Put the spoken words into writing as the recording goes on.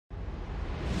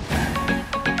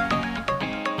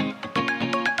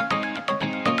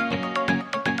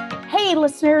Hey,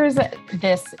 listeners,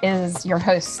 this is your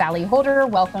host, Sally Holder.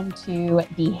 Welcome to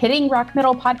the Hitting Rock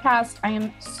Middle podcast. I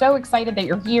am so excited that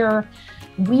you're here.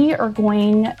 We are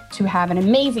going to have an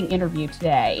amazing interview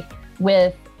today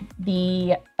with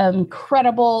the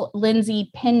incredible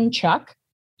Lindsay Pinchuk,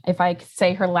 if I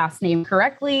say her last name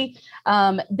correctly.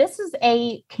 This is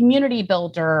a community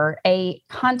builder, a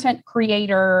content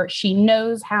creator. She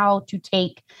knows how to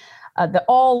take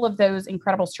all of those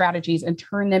incredible strategies and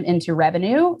turn them into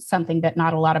revenue, something that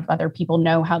not a lot of other people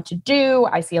know how to do.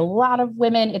 I see a lot of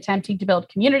women attempting to build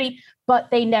community, but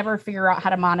they never figure out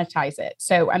how to monetize it.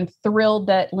 So I'm thrilled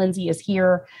that Lindsay is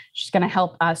here. She's going to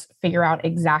help us figure out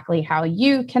exactly how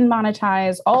you can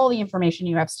monetize all the information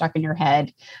you have stuck in your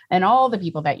head and all the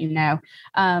people that you know.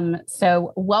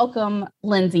 So welcome,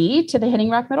 Lindsay, to the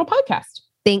Hitting Rock Middle podcast.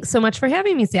 Thanks so much for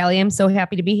having me, Sally. I'm so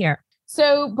happy to be here.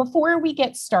 So before we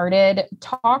get started,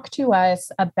 talk to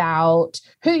us about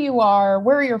who you are,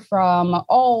 where you're from,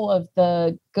 all of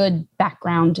the good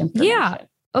background information. Yeah,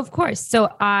 of course. So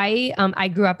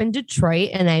I grew up in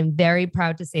Detroit, and I'm very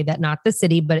proud to say that, not the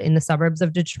city, but in the suburbs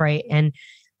of Detroit. And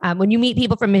when you meet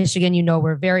people from Michigan, you know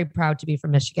we're very proud to be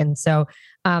from Michigan. So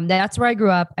that's where I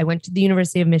grew up. I went to the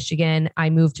University of Michigan. I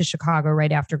moved to Chicago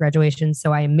right after graduation.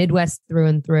 So I am Midwest through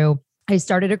and through. I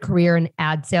started a career in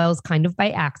ad sales kind of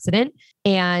by accident.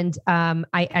 And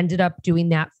I ended up doing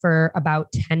that for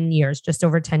about 10 years, just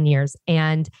over 10 years.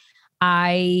 And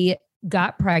I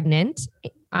got pregnant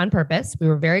on purpose. We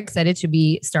were very excited to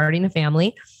be starting a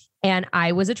family. And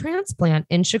I was a transplant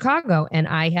in Chicago, and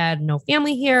I had no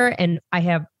family here. And I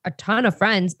have a ton of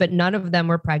friends, but none of them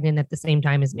were pregnant at the same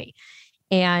time as me.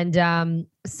 And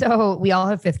so we all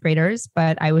have fifth graders,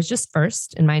 but I was just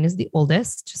first, and mine is the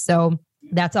oldest. So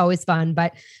that's always fun.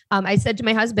 But I said to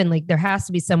my husband, like, there has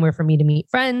to be somewhere for me to meet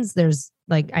friends. There's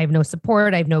I have no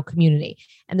support. I have no community.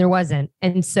 And there wasn't.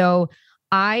 And so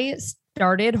I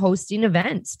started hosting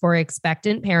events for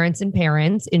expectant parents and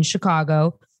parents in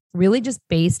Chicago, really just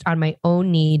based on my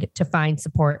own need to find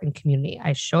support and community.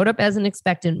 I showed up as an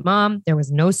expectant mom. There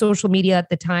was no social media at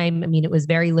the time. I mean, it was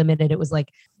very limited. It was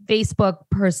like Facebook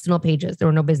personal pages. There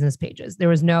were no business pages. There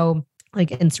was no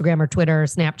like Instagram or Twitter or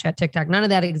Snapchat, TikTok. None of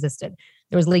that existed.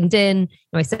 There was LinkedIn.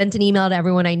 I sent an email to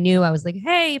everyone I knew. I was like,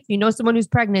 hey, if you know someone who's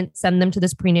pregnant, send them to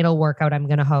this prenatal workout I'm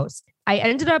going to host. I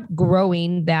ended up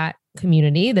growing that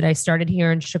community that I started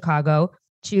here in Chicago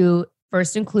to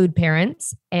first include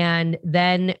parents. And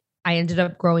then I ended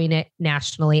up growing it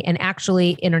nationally and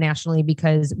actually internationally,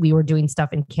 because we were doing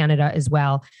stuff in Canada as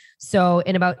well. So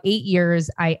in about 8 years,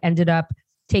 I ended up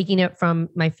taking it from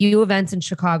my few events in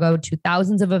Chicago to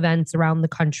thousands of events around the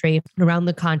country, around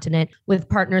the continent, with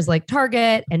partners like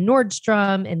Target and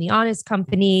Nordstrom and The Honest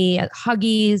Company,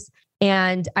 Huggies.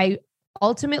 And I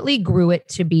ultimately grew it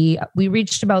to be, we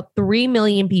reached about 3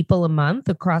 million people a month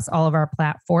across all of our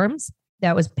platforms.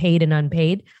 That was paid and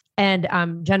unpaid, and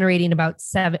generating about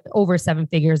over seven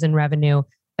figures in revenue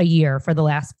a year for the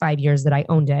last 5 years that I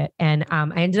owned it. And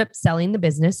I ended up selling the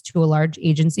business to a large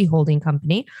agency holding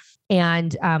company.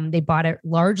 And they bought it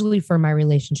largely for my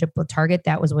relationship with Target.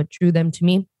 That was what drew them to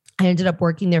me. I ended up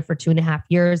working there for 2.5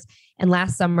 years. And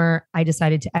last summer, I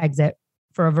decided to exit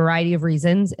for a variety of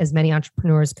reasons, as many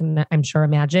entrepreneurs can, I'm sure,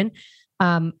 imagine.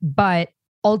 But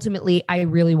ultimately, I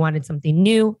really wanted something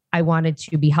new. I wanted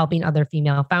to be helping other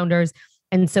female founders.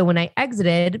 And so when I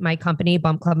exited, my company,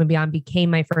 Bump Club and Beyond, became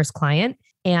my first client.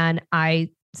 And I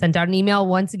sent out an email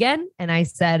once again, and I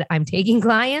said, I'm taking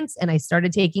clients, and I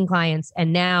started taking clients.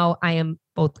 And now I am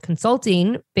both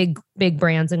consulting big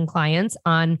brands and clients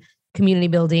on community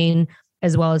building,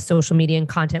 as well as social media and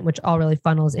content, which all really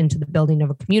funnels into the building of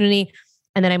a community.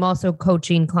 And then I'm also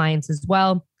coaching clients as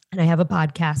well. And I have a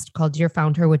podcast called Dear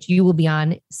Founder, which you will be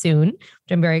on soon,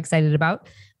 which I'm very excited about.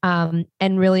 And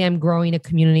really, I'm growing a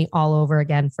community all over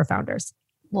again for founders.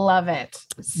 Love it.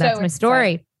 That's my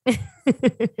story.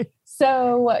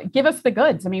 So give us the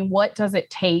goods. I mean, what does it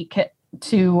take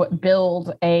to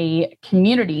build a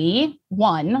community?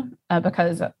 One,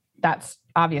 because that's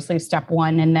obviously step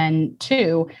one. And then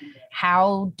two,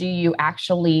 how do you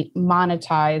actually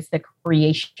monetize the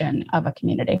creation of a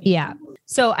community? Yeah.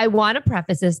 So I want to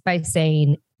preface this by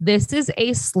saying this is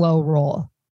a slow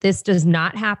roll. This does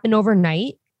not happen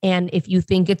overnight. And if you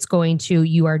think it's going to,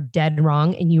 you are dead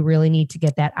wrong. And you really need to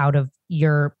get that out of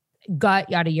your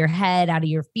gut, out of your head, out of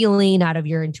your feeling, out of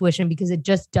your intuition, because it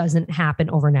just doesn't happen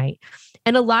overnight.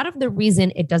 And a lot of the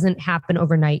reason it doesn't happen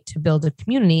overnight to build a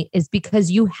community is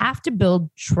because you have to build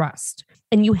trust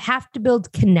and you have to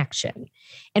build connection.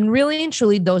 And really and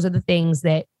truly, those are the things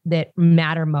that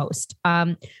matter most.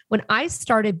 When I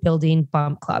started building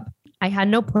Bump Club, I had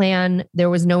no plan. There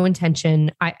was no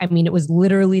intention. I mean, it was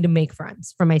literally to make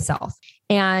friends for myself.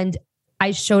 And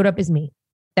I showed up as me.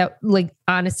 That, like,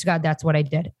 honest to God, that's what I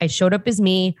did. I showed up as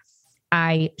me.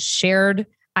 I shared,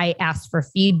 I asked for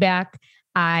feedback.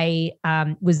 I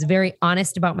was very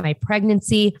honest about my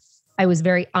pregnancy. I was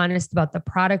very honest about the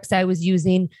products I was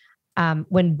using.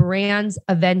 When brands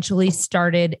eventually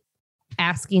started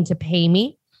asking to pay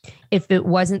me, if it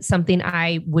wasn't something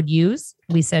I would use,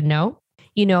 we said no.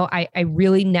 You know, I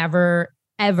really never,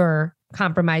 ever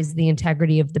compromised the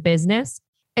integrity of the business.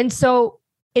 And so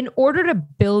in order to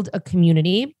build a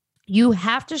community, you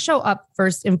have to show up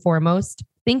first and foremost,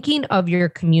 thinking of your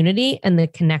community and the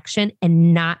connection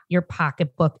and not your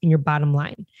pocketbook and your bottom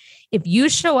line. If you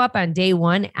show up on day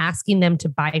one asking them to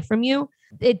buy from you,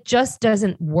 it just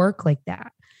doesn't work like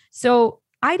that. So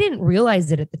I didn't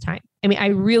realize it at the time. I mean, I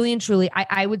really and truly,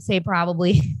 I would say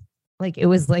probably like it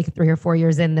was like 3 or 4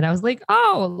 years in that I was like,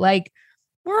 oh, like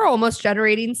we're almost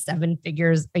generating 7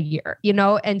 figures a year, you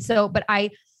know? And so, but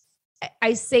I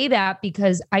say that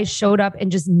because I showed up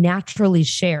and just naturally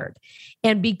shared.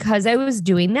 And because I was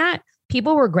doing that,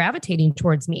 people were gravitating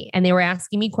towards me and they were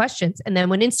asking me questions. And then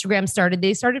when Instagram started,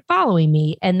 they started following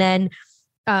me. And then,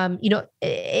 you know,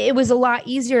 it was a lot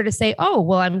easier to say, oh,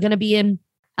 well, I'm going to be in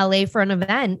LA for an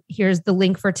event. Here's the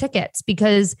link for tickets,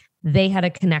 because they had a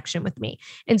connection with me.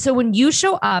 And so when you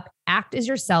show up, act as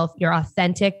yourself, you're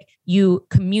authentic, you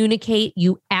communicate,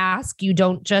 you ask, you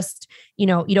don't just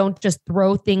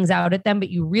throw things out at them, but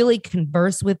you really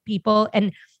converse with people.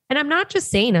 And I'm not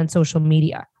just saying on social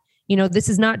media, you know, this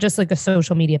is not just like a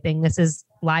social media thing. This is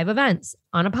live events,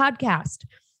 on a podcast,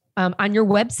 on your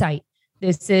website.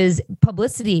 This is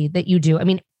publicity that you do. I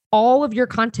mean, all of your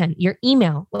content, your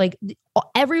email, like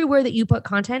everywhere that you put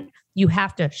content, you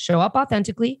have to show up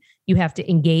authentically. You have to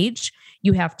engage.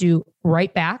 You have to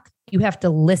write back. You have to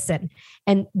listen.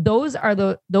 And those are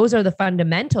the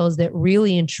fundamentals that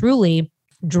really and truly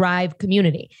drive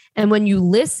community. And when you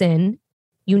listen,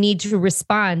 you need to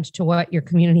respond to what your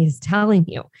community is telling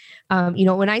you. You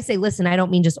know, when I say listen, I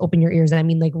don't mean just open your ears. I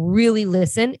mean like really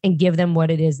listen and give them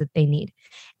what it is that they need.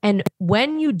 And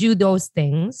when you do those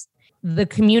things, the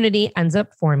community ends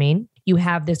up forming. You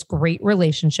have this great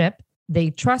relationship.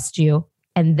 They trust you.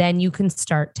 And then you can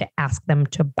start to ask them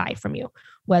to buy from you,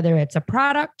 whether it's a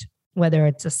product, whether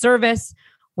it's a service,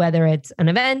 whether it's an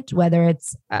event, whether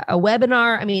it's a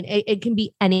webinar. I mean, it can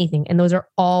be anything. And those are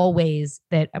all ways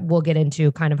that we'll get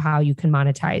into kind of how you can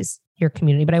monetize your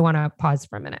community. But I want to pause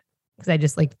for a minute because I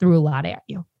just like threw a lot at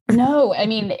you. No, I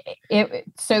mean,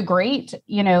 it's so great.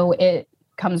 You know, it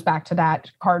comes back to that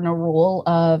cardinal rule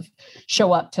of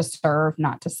show up to serve,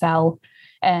 not to sell.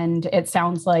 And it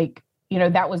sounds like, you know,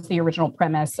 that was the original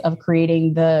premise of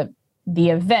creating the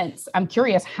events. I'm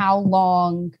curious how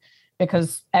long,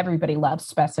 because everybody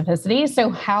loves specificity. So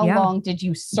how long did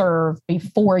you serve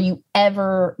before you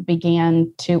ever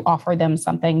began to offer them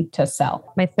something to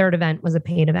sell? My third event was a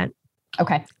paid event.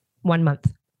 Okay. 1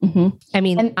 month. Mm-hmm. I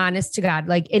mean, honest to God,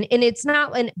 like, and it's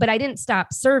not, but I didn't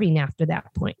stop serving after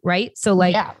that point. Right. So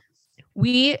like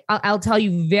I'll tell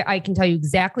you, I can tell you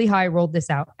exactly how I rolled this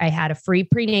out. I had a free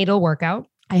prenatal workout.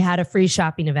 I had a free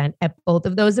shopping event at both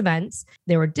of those events.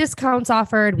 There were discounts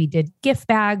offered. We did gift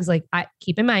bags. Like,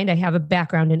 keep in mind, I have a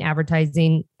background in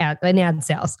advertising and ad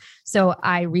sales. So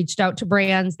I reached out to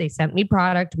brands. They sent me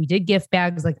product. We did gift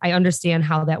bags. Like, I understand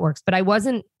how that works, but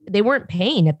they weren't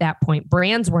paying at that point.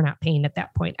 Brands were not paying at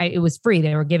that point. It was free.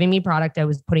 They were giving me product. I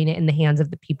was putting it in the hands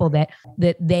of the people that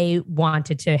they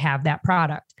wanted to have that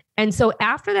product. And so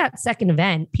after that second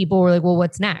event, people were like, well,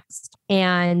 what's next?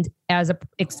 And as an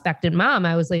expectant mom,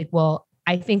 I was like, well,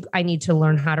 I think I need to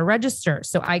learn how to register.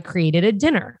 So I created a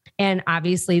dinner. And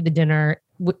obviously the dinner,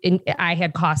 I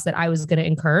had costs that I was going to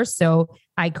incur. So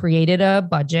I created a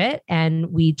budget and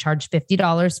we charged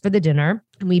 $50 for the dinner.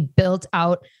 And we built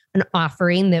out an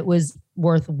offering that was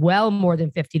worth well more than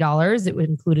 $50. It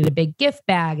included a big gift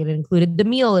bag. It included the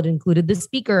meal. It included the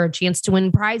speaker, a chance to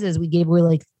win prizes. We gave away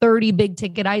like 30 big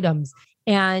ticket items.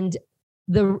 And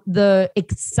the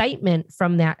excitement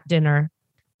from that dinner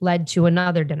led to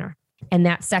another dinner. And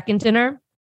that second dinner,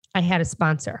 I had a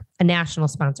sponsor, a national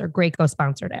sponsor. Graco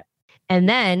sponsored it. And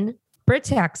then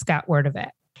Britax got word of it.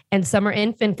 And Summer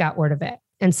Infant got word of it.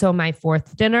 And so my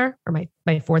fourth dinner, or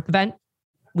my fourth event,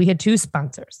 we had 2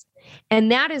 sponsors. And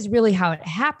that is really how it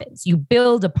happens. You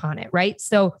build upon it, right?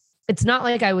 So it's not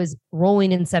like I was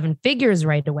rolling in 7 figures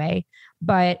right away,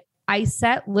 but I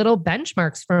set little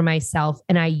benchmarks for myself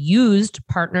and I used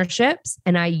partnerships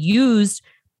and I used,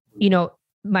 you know,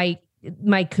 my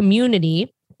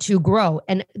community to grow.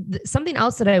 And something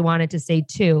else that I wanted to say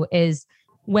too is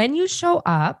when you show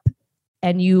up,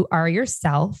 and you are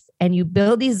yourself and you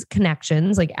build these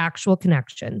connections, like actual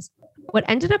connections, what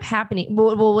ended up happening,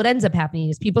 what ends up happening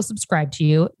is people subscribe to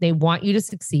you. They want you to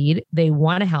succeed. They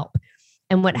want to help.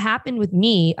 And what happened with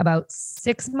me about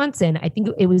 6 months in, I think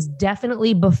it was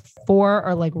definitely before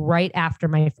or like right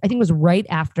after I think it was right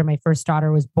after my first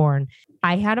daughter was born.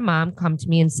 I had a mom come to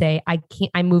me and say,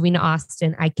 I'm moving to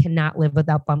Austin. I cannot live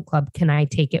without Bump Club. Can I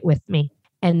take it with me?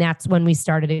 And that's when we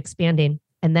started expanding.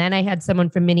 And then I had someone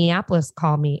from Minneapolis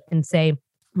call me and say,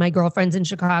 my girlfriends in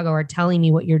Chicago are telling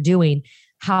me what you're doing.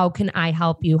 How can I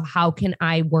help you? How can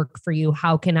I work for you?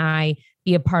 How can I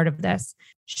be a part of this?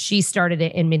 She started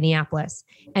it in Minneapolis.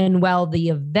 And while the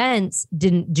events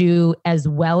didn't do as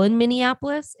well in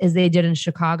Minneapolis as they did in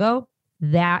Chicago,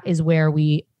 that is where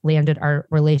we landed our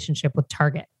relationship with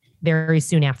Target very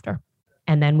soon after.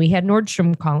 And then we had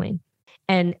Nordstrom calling.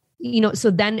 And so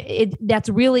then that's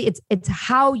really, it's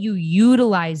how you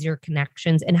utilize your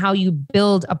connections and how you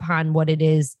build upon what it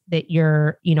is that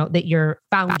you're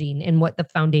founding and what the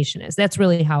foundation is. That's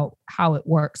really how it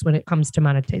works when it comes to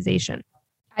monetization.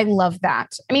 I love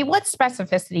that. I mean, what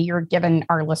specificity you're giving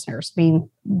our listeners? I mean,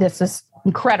 this is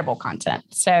incredible content.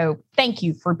 So thank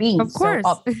you for being so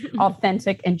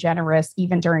authentic and generous,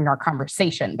 even during our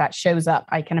conversation. That shows up.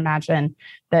 I can imagine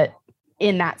that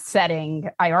in that setting,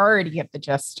 I already get the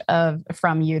gist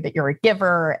from you that you're a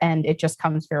giver, and it just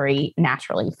comes very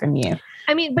naturally from you.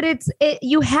 I mean, but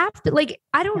you have to, like,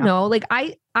 I don't know, like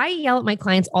I yell at my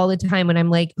clients all the time when I'm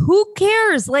like, who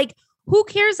cares? Like, who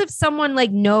cares if someone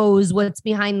like knows what's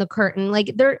behind the curtain?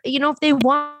 Like they're, if they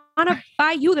want to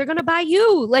buy you, they're going to buy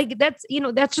you. Like that's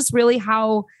just really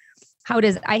how it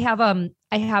is. I have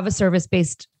a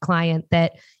service-based client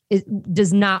that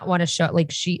does not want to show,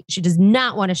 like she does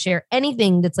not want to share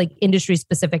anything that's like industry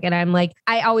specific. And I'm like,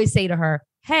 I always say to her,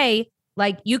 hey,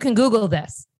 like you can Google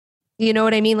this. You know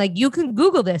what I mean? Like you can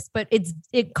Google this, but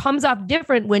it comes off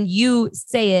different when you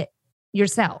say it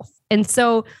yourself. And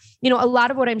so, a lot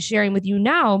of what I'm sharing with you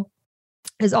now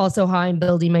is also how I'm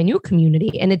building my new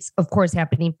community. And it's of course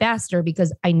happening faster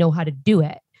because I know how to do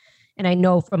it. And I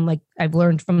know I've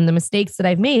learned from the mistakes that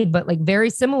I've made, but like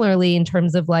very similarly in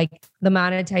terms of like the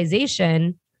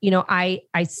monetization, I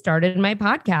started my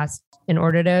podcast in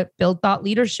order to build thought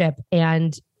leadership,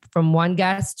 and from one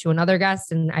guest to another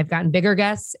guest, and I've gotten bigger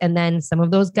guests. And then some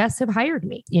of those guests have hired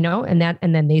me, and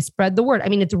then they spread the word. I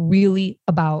mean, it's really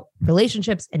about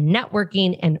relationships and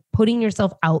networking and putting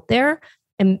yourself out there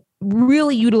and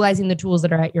really utilizing the tools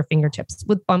that are at your fingertips.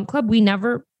 With Bump Club, we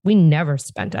never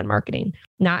spent on marketing,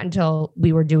 not until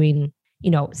we were doing,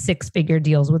 6-figure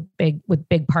deals with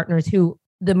big partners who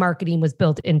the marketing was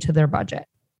built into their budget.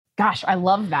 Gosh, I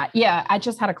love that. Yeah. I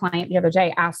just had a client the other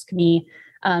day ask me,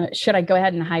 should I go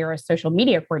ahead and hire a social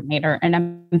media coordinator? And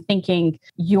I'm thinking,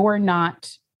 you're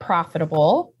not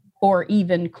profitable or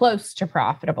even close to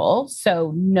profitable.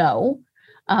 So no,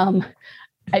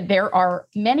 there are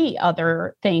many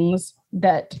other things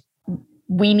that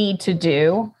we need to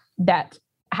do that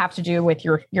have to do with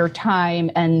your time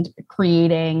and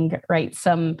creating, right,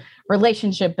 some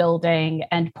relationship building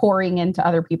and pouring into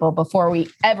other people before we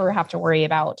ever have to worry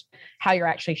about how you're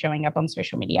actually showing up on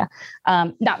social media.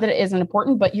 Not that it isn't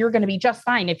important, but you're going to be just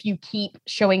fine if you keep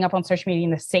showing up on social media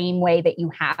in the same way that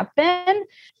you have been,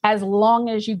 as long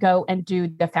as you go and do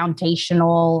the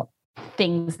foundational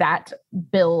things that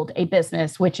build a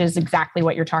business, which is exactly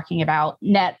what you're talking about: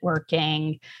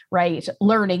 networking, right?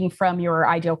 Learning from your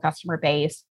ideal customer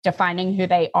base, defining who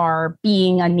they are,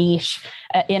 being a niche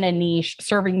in a niche,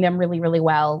 serving them really, really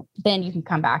well. Then you can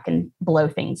come back and blow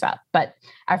things up. But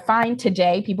I find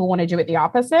today people want to do it the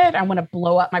opposite. I want to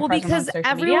blow up my presence on social media.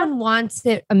 Because everyone wants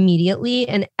it immediately,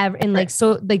 and like,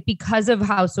 so like, because of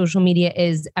how social media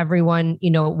is, everyone,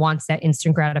 wants that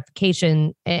instant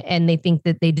gratification, and they think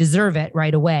that they deserve it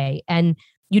right away. And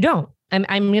you don't.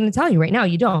 I'm going to tell you right now,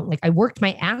 you don't. Like, I worked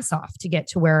my ass off to get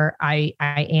to where I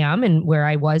am and where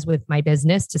I was with my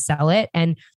business to sell it.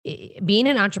 And being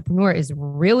an entrepreneur is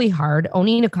really hard.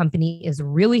 Owning a company is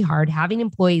really hard. Having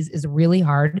employees is really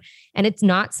hard. And it's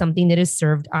not something that is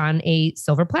served on a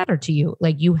silver platter to you.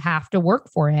 Like, you have to work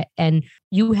for it, and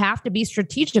you have to be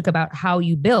strategic about how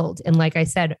you build. And like I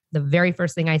said, the very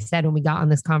first thing I said when we got on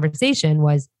this conversation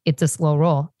was, it's a slow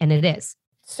roll. And it is.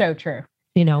 So true.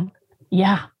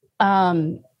 Yeah.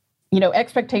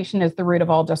 Expectation is the root of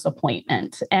all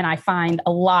disappointment. And I find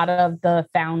a lot of the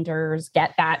founders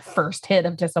get that first hit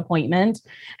of disappointment,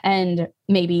 and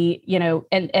maybe,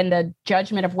 and the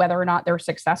judgment of whether or not they're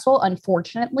successful,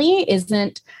 unfortunately,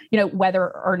 isn't,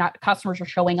 whether or not customers are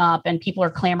showing up and people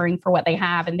are clamoring for what they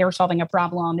have and they're solving a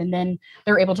problem, and then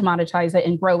they're able to monetize it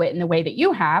and grow it in the way that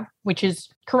you have, which is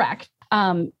correct.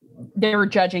 they're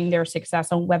judging their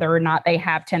success on whether or not they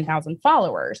have 10,000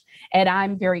 followers. And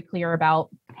I'm very clear about,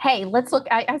 hey, let's look.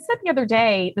 I said the other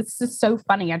day, this is so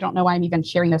funny. I don't know why I'm even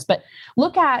sharing this, but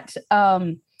look at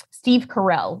Steve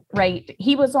Carell, right?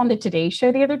 He was on the Today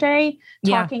Show the other day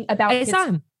talking about I saw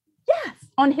him. Yes,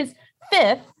 on his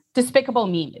 5th Despicable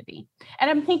Me movie. And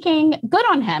I'm thinking, good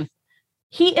on him.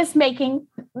 He is making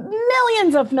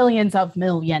millions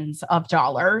of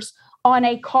dollars on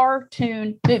a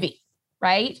cartoon movie,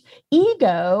 right?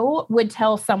 Ego would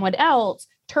tell someone else,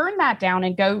 turn that down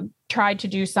and go try to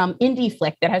do some indie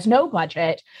flick that has no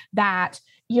budget that,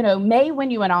 may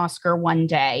win you an Oscar one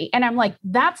day. And I'm like,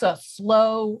 that's a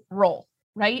slow roll,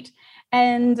 right?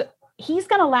 And he's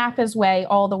going to laugh his way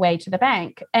all the way to the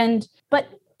bank. But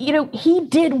he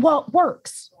did what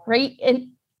works, right? And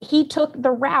he took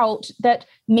the route that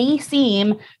may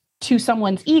seem to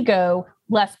someone's ego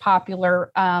less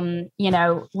popular,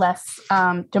 less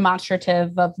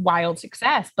demonstrative of wild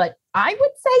success. But I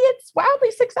would say it's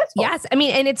wildly successful. Yes. I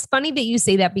mean, and it's funny that you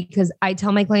say that because I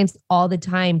tell my clients all the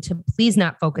time to please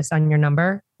not focus on your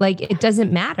number. Like it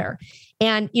doesn't matter.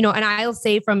 And, and I'll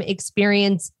say from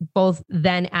experience, both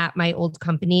then at my old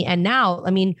company and now,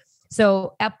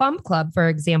 so at Bump Club, for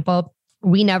example,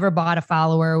 we never bought a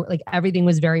follower. Like everything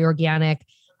was very organic.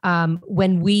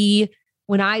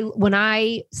 When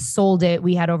I sold it,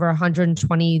 we had over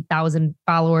 120,000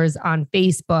 followers on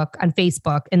Facebook,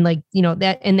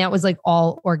 and that was like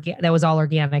all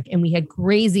organic, and we had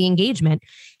crazy engagement.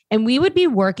 And we would be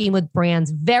working with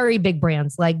brands, very big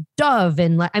brands like Dove,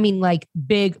 and like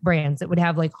big brands that would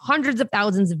have like hundreds of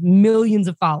thousands of millions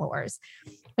of followers.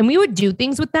 And we would do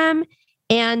things with them,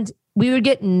 and we would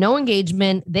get no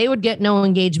engagement. They would get no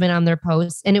engagement on their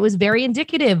posts, and it was very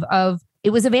indicative of it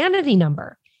was a vanity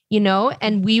number.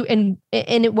 And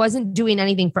it wasn't doing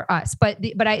anything for us, but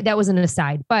that was an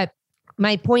aside. But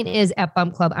my point is at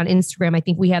Bump Club on Instagram, I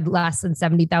think we had less than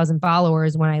 70,000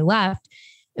 followers when I left,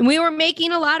 and we were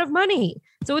making a lot of money.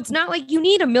 So it's not like you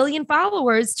need 1 million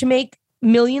followers to make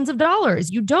millions of dollars.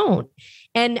 You don't.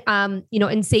 And,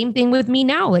 and same thing with me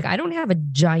now. Like I don't have a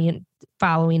giant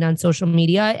following on social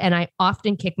media. And I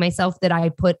often kick myself that I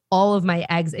put all of my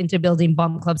eggs into building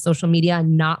Bump Club social media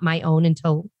and not my own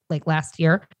until like last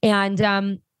year. And,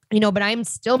 but I'm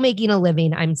still making a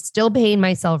living. I'm still paying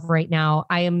myself right now.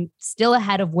 I am still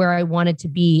ahead of where I wanted to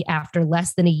be after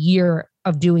less than a year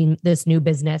of doing this new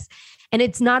business. And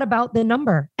it's not about the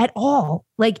number at all,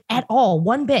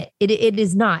 one bit. It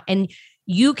is not. And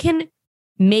you can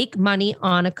make money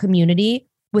on a community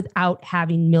without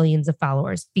having millions of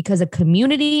followers, because a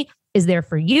community is there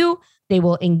for you. They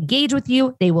will engage with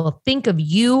you. They will think of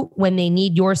you when they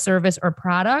need your service or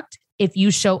product if you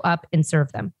show up and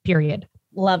serve them, period.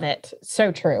 Love it.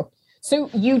 So true.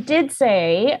 So you did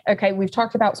say, okay, we've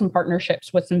talked about some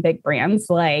partnerships with some big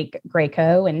brands like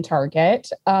Graco and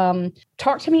Target.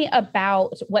 Talk to me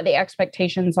about what the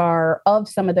expectations are of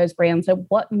some of those brands and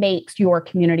what makes your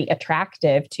community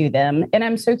attractive to them. And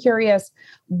I'm so curious,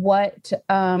 what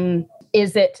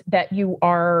is it that you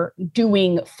are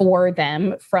doing for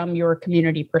them from your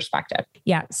community perspective?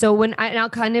 Yeah. So and I'll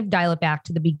kind of dial it back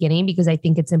to the beginning because I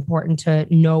think it's important to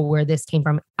know where this came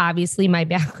from. Obviously, my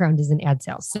background is in ad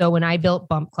sales. So when I built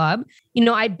Bump Club,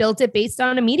 I built it based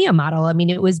on a media model.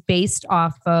 It was based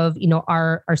off of,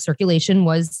 our circulation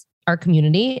was our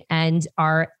community, and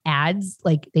our ads,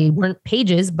 like they weren't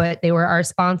pages, but they were our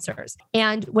sponsors.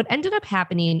 And what ended up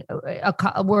happening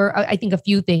were, I think, a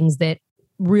few things that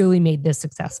really made this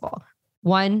successful.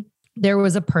 One, there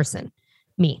was a person,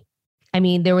 me.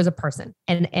 There was a person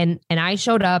and I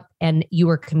showed up and you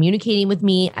were communicating with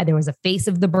me. There was a face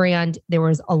of the brand. There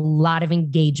was a lot of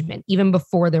engagement, even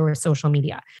before there was social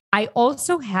media. I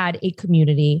also had a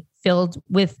community filled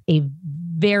with a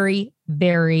very,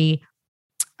 very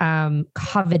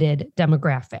coveted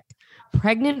demographic.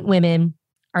 Pregnant women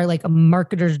are like a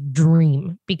marketer's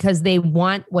dream because they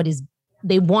want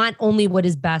only what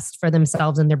is best for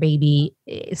themselves and their baby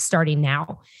starting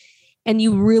now. And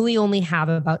you really only have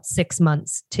about 6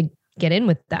 months to get in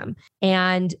with them.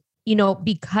 And,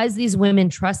 because these women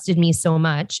trusted me so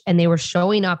much and they were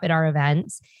showing up at our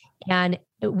events, and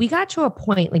we got to a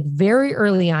point like very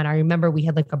early on, I remember we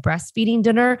had like a breastfeeding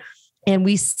dinner and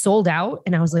we sold out.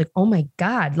 And I was like, oh my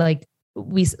God, and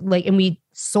we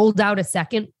sold out a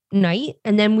second night.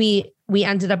 And then we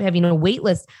ended up having a wait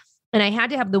list. And I had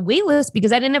to have the wait list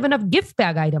because I didn't have enough gift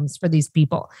bag items for these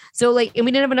people. So and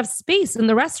we didn't have enough space in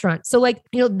the restaurant. So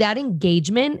that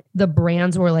engagement, the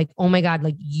brands were like, oh my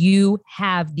God, you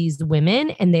have these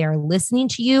women and they are listening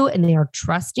to you and they are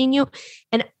trusting you.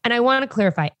 And I want to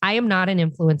clarify, I am not an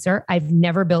influencer. I've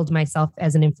never billed myself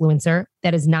as an influencer.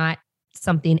 That is not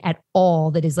something at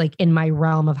all that is like in my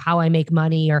realm of how I make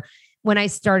money. Or when I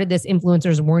started this,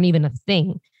 influencers weren't even a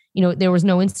thing. There was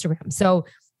no Instagram. So,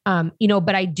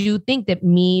 but I do think that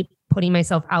me putting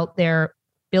myself out there,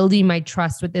 building my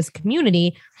trust with this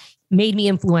community made me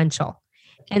influential.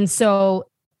 And so,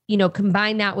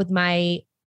 combine that with my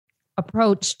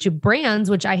approach to brands,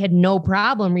 which I had no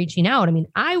problem reaching out. I mean,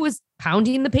 I was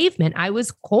pounding the pavement. I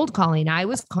was cold calling. I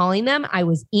was calling them. I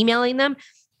was emailing them.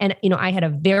 And, I had a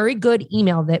very good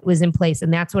email that was in place.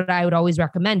 And that's what I would always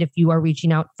recommend if you are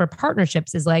reaching out for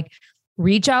partnerships, is like,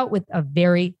 reach out with a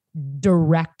very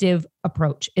directive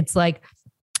approach. It's like,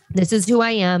 this is who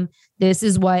I am. This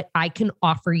is what I can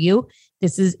offer you.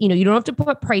 This is, you don't have to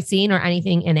put pricing or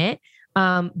anything in it.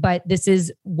 But this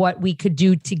is what we could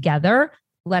do together.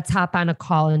 Let's hop on a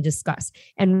call and discuss.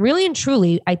 And really and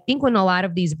truly, I think when a lot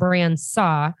of these brands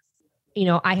saw,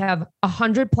 I have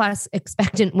 100+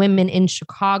 expectant women in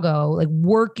Chicago, like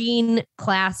working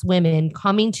class women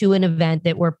coming to an event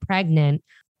that were pregnant.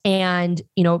 And,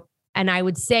 and I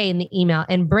would say in the email,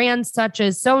 and brands such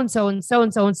as so-and-so and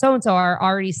so-and-so and so-and-so are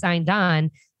already signed on.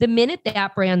 The minute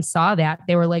that brand saw that,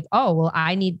 they were like, oh, well,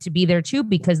 I need to be there too,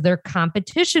 because their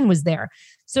competition was there.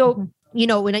 So,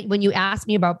 when you ask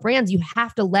me about brands, you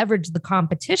have to leverage the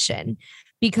competition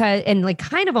and like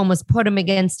kind of almost put them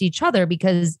against each other,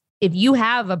 because if you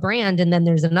have a brand and then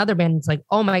there's another brand, it's like,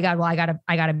 oh my God, well,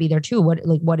 I gotta be there too.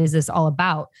 What is this all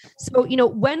about? So,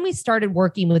 when we started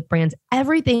working with brands,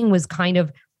 everything was kind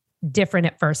of different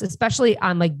at first, especially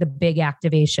on like the big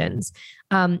activations.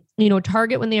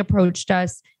 Target, when they approached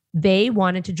us, they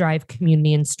wanted to drive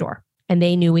community in store, and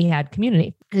they knew we had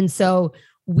community. And so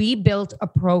we built a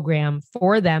program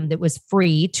for them that was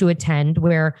free to attend,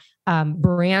 where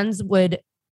brands would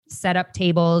set up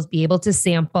tables, be able to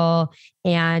sample,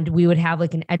 and we would have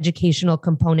like an educational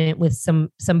component with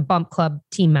some Bump Club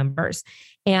team members.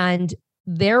 And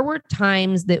there were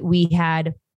times that we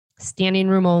had standing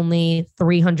room only,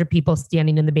 300 people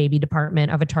standing in the baby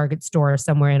department of a Target store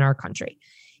somewhere in our country.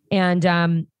 And,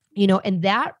 and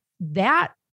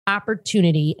that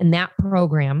opportunity and that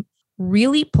program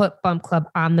really put Bump Club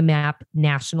on the map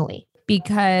nationally,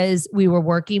 because we were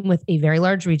working with a very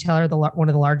large retailer, one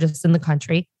of the largest in the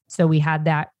country. So we had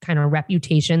that kind of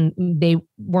reputation. They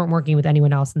weren't working with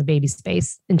anyone else in the baby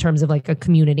space in terms of like a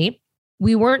community.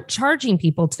 We weren't charging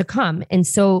people to come. And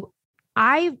so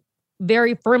I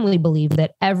very firmly believe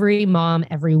that every mom,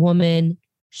 every woman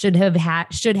should have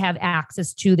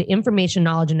access to the information,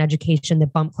 knowledge, and education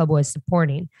that Bump Club was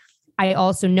supporting. I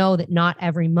also know that not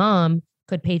every mom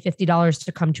could pay $50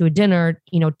 to come to a dinner,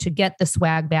 to get the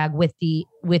swag bag with the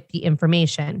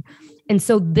information. And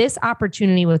so this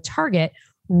opportunity with Target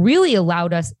really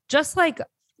allowed us, just like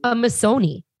a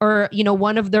Missoni or,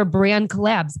 one of their brand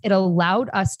collabs, it allowed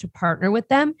us to partner with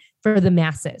them for the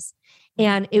masses.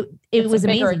 And it was a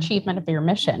bigger achievement of your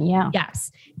mission. Yeah.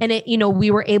 Yes. And we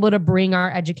were able to bring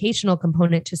our educational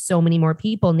component to so many more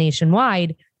people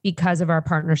nationwide because of our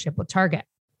partnership with Target.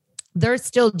 They're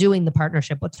still doing the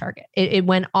partnership with Target. It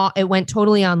went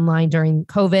totally online during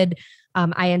COVID.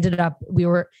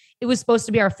 It was supposed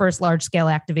to be our first large scale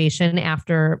activation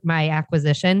after my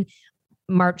acquisition.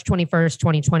 March 21st,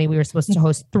 2020, we were supposed to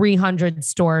host 300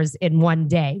 stores in one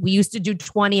day. We used to do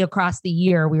 20 across the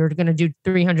year. We were going to do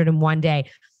 300 in one day.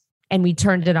 And we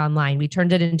turned it online. We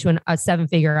turned it into a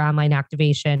 7-figure online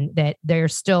activation that they're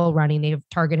still running.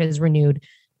 Target has renewed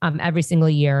every single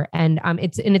year. And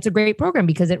it's a great program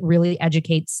because it really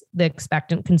educates the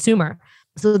expectant consumer.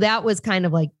 So that was kind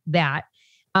of like that.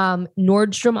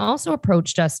 Nordstrom also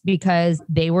approached us because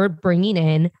they were bringing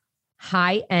in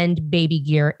high-end baby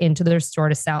gear into their store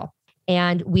to sell.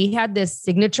 And we had this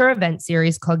signature event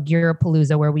series called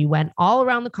Gearapalooza, where we went all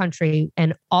around the country,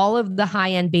 and all of the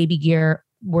high-end baby gear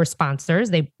were sponsors.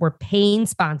 They were paying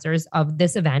sponsors of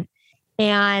this event,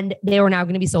 and they were now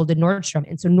going to be sold at Nordstrom.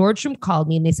 And so Nordstrom called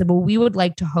me and they said, well, we would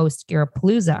like to host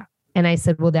Gearapalooza. And I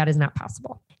said, well, that is not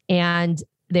possible. And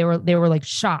they were like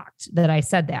shocked that I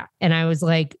said that. And I was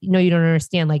like, no, you don't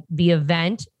understand. Like the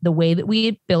event, the way that we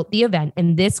had built the event,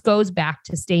 and this goes back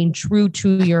to staying true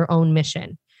to your own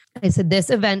mission. I said, this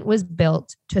event was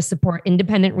built to support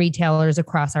independent retailers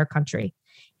across our country.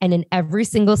 And in every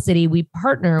single city, we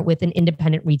partner with an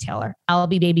independent retailer.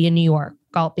 Albi Baby in New York,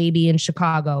 Galt Baby in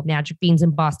Chicago, Magic Beans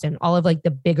in Boston, all of like the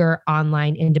bigger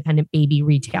online independent baby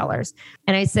retailers.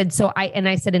 And I said,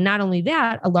 and not only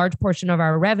that, a large portion of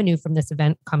our revenue from this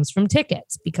event comes from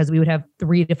tickets, because we would have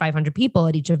 300 to 500 people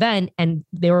at each event and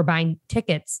they were buying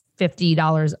tickets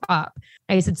 $50 up.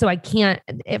 I said, so I can't,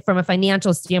 from a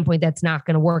financial standpoint, that's not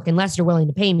going to work unless you're willing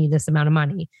to pay me this amount of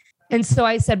money. And so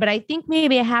I said, but I think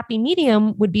maybe a happy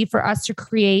medium would be for us to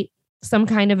create some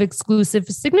kind of exclusive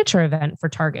signature event for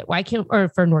Target? Or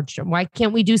for Nordstrom? Why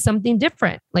can't we do something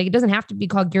different? Like, it doesn't have to be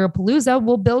called Gearopalooza.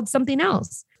 We'll build something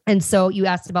else. And so you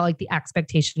asked about like the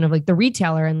expectation of like the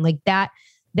retailer, and like that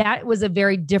was a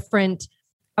very different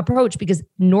approach because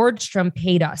Nordstrom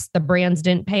paid us. The brands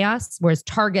didn't pay us, whereas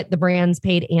Target, the brands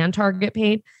paid and Target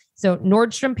paid. So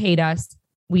Nordstrom paid us.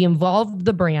 We involved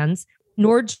the brands.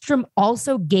 Nordstrom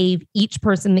also gave each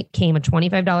person that came a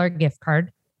 $25 gift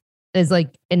card as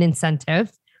like an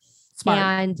incentive. Smart.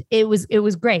 And it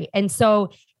was great. And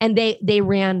so, and they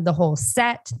ran the whole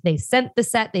set. They sent the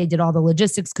set. They did all the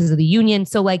logistics because of the union.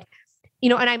 So like, you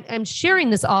know, and I'm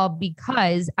sharing this all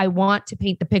because I want to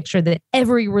paint the picture that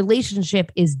every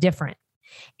relationship is different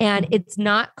and it's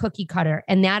not cookie cutter.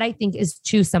 And that I think is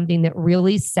too something that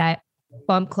really set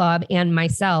Bump Club and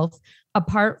myself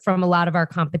apart from a lot of our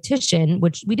competition,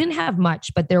 which we didn't have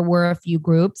much, but there were a few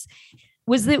groups,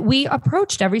 was that we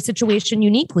approached every situation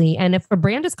uniquely. And if a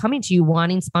brand is coming to you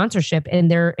wanting sponsorship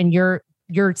and you're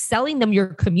selling them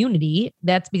your community,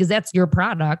 that's because that's your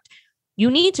product. You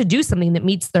need to do something that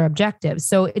meets their objectives.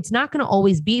 So it's not going to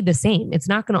always be the same. It's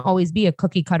not going to always be a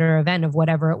cookie cutter event of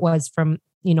whatever it was from,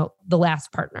 you know, the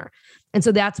last partner. And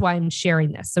so that's why I'm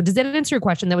sharing this. So does that answer your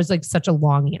question? That was like such a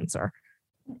long answer.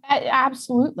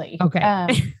 Absolutely.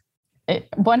 Okay.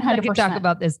 100%. I could talk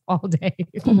about this all day.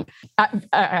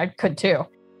 I could too.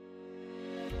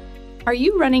 Are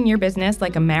you running your business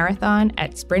like a marathon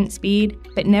at sprint speed,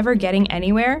 but never getting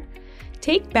anywhere?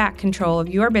 Take back control of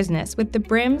your business with the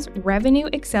Brim's Revenue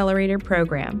Accelerator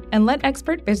program and let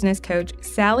expert business coach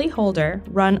Sally Holder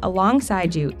run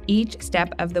alongside you each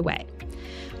step of the way.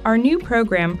 Our new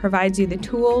program provides you the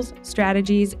tools,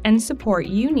 strategies, and support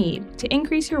you need to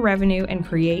increase your revenue and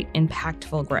create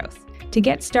impactful growth. To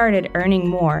get started earning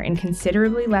more in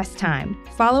considerably less time,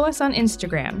 follow us on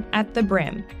Instagram at The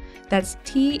Brim. That's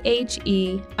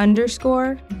THE_BRIMM,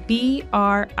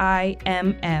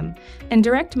 and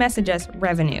direct message us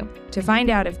revenue to find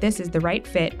out if this is the right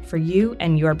fit for you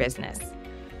and your business.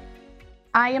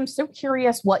 I am so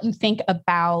curious what you think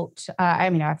about, I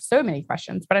have so many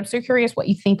questions, but I'm so curious what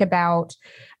you think about,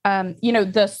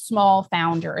 the small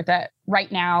founder that right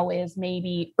now is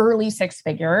maybe early six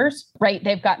figures, right?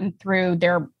 They've gotten through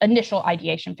their initial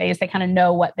ideation phase. They kind of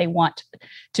know what they want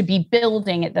to be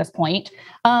building at this point.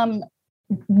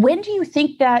 When do you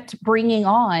think that bringing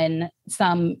on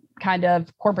some kind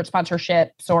of corporate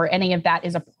sponsorships or any of that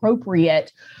is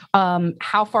appropriate?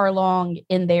 How far along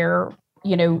in their,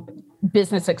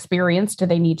 business experience do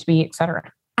they need to be, et cetera?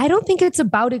 I don't think it's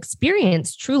about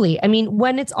experience, truly. I mean,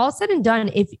 when it's all said and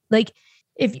done, so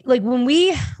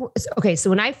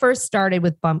when I first started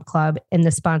with Bump Club and the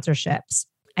sponsorships,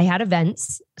 I had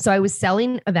events. So I was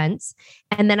selling events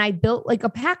and then I built like a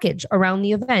package around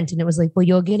the event. And it was like, well,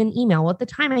 you'll get an email. Well, at the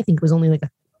time, I think it was only like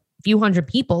a few hundred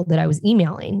people that I was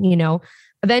emailing,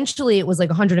 Eventually it was like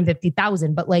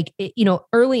 150,000, but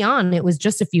early on it was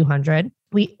just a few hundred.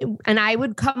 And I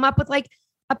would come up with like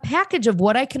a package of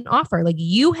what I can offer. Like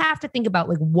you have to think about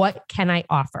like, what can I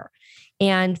offer?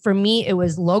 And for me, it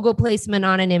was logo placement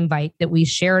on an invite that we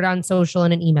shared on social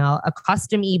and an email, a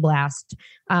custom e-blast.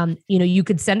 You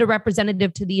could send a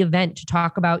representative to the event to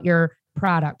talk about your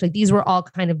product. Like these were all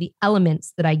kind of the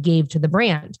elements that I gave to the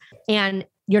brand. And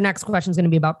your next question is going to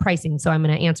be about pricing. So I'm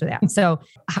going to answer that. So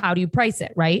how do you price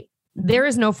it, right? There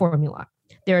is no formula.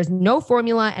 There is no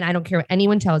formula. And I don't care what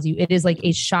anyone tells you. It is like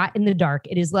a shot in the dark.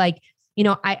 It is like,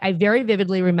 I very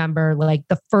vividly remember like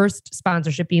the first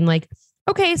sponsorship being like,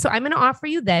 okay, so I'm going to offer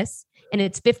you this and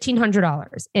it's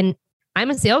 $1,500. And I'm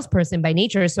a salesperson by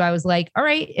nature. So I was like, all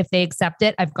right, if they accept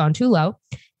it, I've gone too low.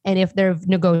 And if they've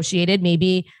negotiated,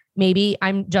 maybe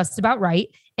I'm just about right.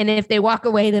 And if they walk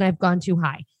away, then I've gone too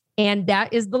high. And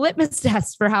that is the litmus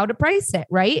test for how to price it,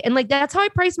 right? And like, that's how I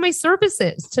price my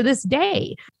services to this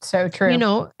day. So true.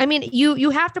 You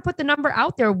have to put the number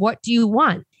out there. What do you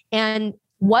want? And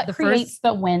what creates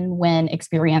the win-win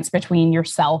experience between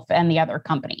yourself and the other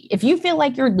company? If you feel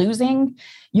like you're losing,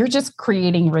 you're just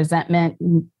creating resentment.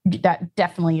 That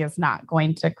definitely is not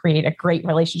going to create a great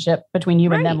relationship between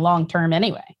you and them long-term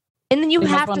anyway. And then you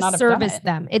have to service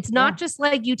them. It's not just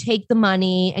like you take the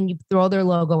money and you throw their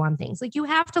logo on things. Like you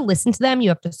have to listen to them. You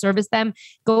have to service them,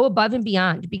 go above and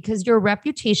beyond because your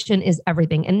reputation is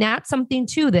everything. And that's something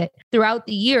too, that throughout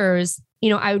the years,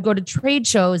 I would go to trade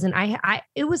shows and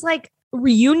it was like a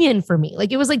reunion for me.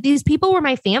 Like it was like these people were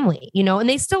my family, and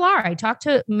they still are. I talk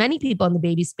to many people in the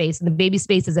baby space and the baby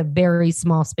space is a very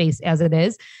small space as it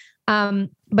is. But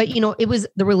it was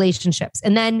the relationships.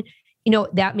 And then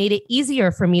that made it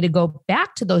easier for me to go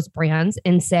back to those brands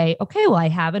and say, okay, well, I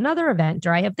have another event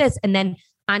or I have this. And then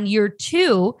on year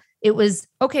 2, It was,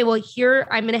 okay, well, here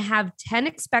I'm going to have 10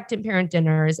 expectant parent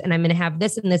dinners and I'm going to have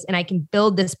this and this, and I can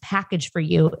build this package for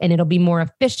you and it'll be more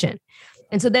efficient.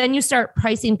 And so then you start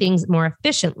pricing things more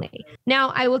efficiently.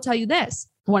 Now, I will tell you this.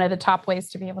 One of the top ways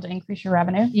to be able to increase your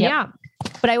revenue. Yeah.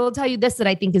 But I will tell you this that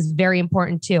I think is very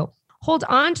important too. Hold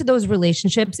on to those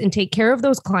relationships and take care of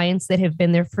those clients that have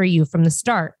been there for you from the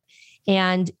start.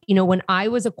 And, when I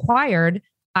was acquired,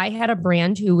 I had a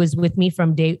brand who was with me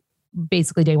from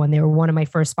basically day one. They were one of my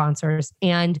first sponsors,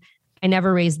 and I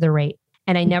never raised the rate.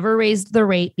 And I never raised the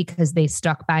rate because they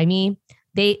stuck by me.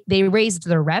 They raised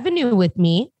their revenue with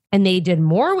me and they did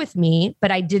more with me,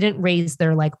 but I didn't raise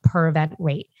their per event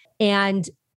rate. And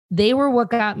they were what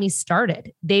got me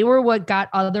started. They were what got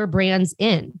other brands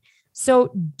in.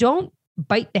 So don't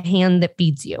bite the hand that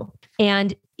feeds you.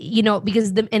 And,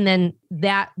 because then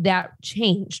that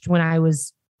changed when I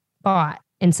was bought.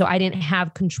 And so I didn't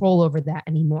have control over that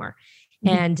anymore.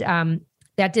 And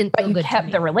that didn't feel good. But you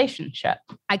kept the relationship.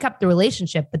 I kept the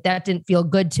relationship, but that didn't feel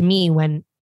good to me when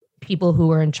people who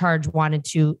were in charge wanted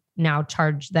to now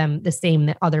charge them the same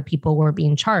that other people were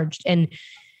being charged. And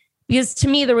because to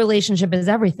me, the relationship is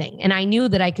everything. And I knew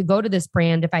that I could go to this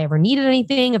brand if I ever needed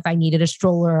anything, if I needed a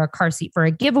stroller or a car seat for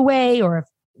a giveaway or if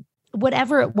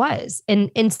whatever it was.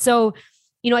 And so,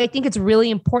 I think it's really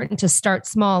important to start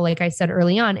small, like I said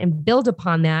early on, and build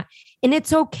upon that. And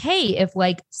it's okay if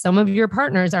some of your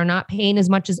partners are not paying as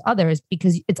much as others,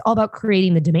 because it's all about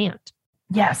creating the demand.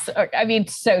 Yes. I mean,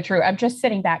 so true. I'm just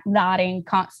sitting back nodding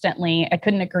constantly. I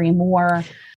couldn't agree more.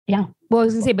 Yeah. Well, I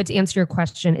was going to say, but to answer your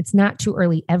question, it's not too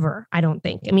early ever, I don't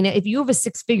think. I mean, if you have a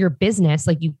 6-figure business,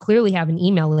 you clearly have an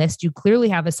email list, you clearly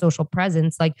have a social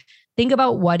presence, think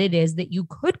about what it is that you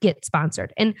could get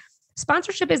sponsored. And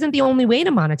sponsorship isn't the only way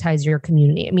to monetize your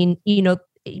community. I mean,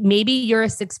 maybe you're a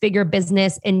 6-figure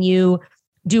business and you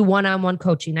do one-on-one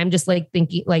coaching. I'm just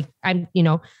thinking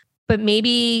but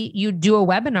maybe you do a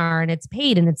webinar and it's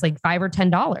paid and it's $5 or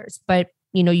 $10, but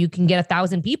you can get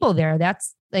 1,000 people there.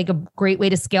 That's a great way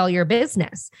to scale your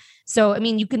business. So, I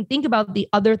mean, you can think about the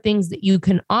other things that you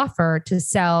can offer to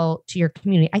sell to your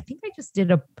community. I think I just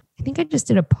did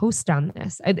a post on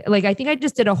this. I think I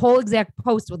just did a whole exact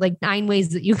post with 9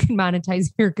 ways that you can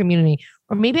monetize your community.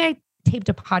 Or maybe I taped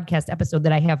a podcast episode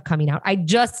that I have coming out. I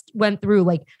just went through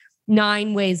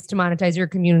 9 ways to monetize your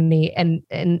community. And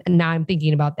now I'm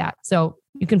thinking about that. So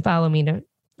you can follow me to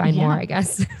find more, I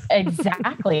guess.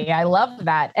 Exactly. I love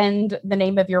that. And the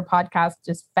name of your podcast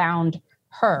is Found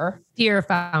Her. Dear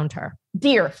Found Her.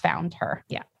 Dear Found Her.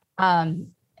 Yeah. And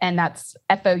that's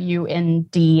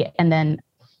FOUND and then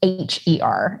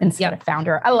HER instead of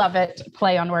founder. I love it.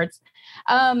 Play on words.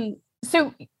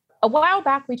 So a while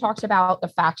back, we talked about the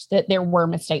fact that there were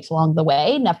mistakes along the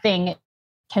way. Nothing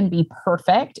can be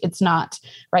perfect. It's not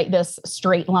this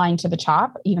straight line to the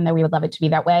top, even though we would love it to be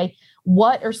that way.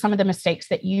 What are some of the mistakes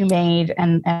that you made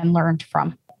and learned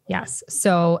from? Yes.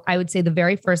 So I would say the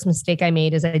very first mistake I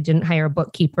made is I didn't hire a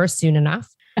bookkeeper soon enough.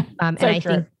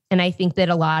 I think that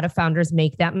a lot of founders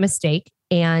make that mistake.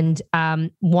 And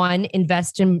one,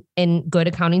 invest in good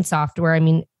accounting software. I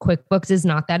mean, QuickBooks is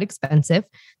not that expensive.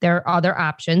 There are other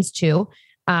options too.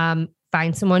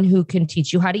 Find someone who can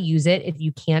teach you how to use it if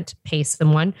you can't pay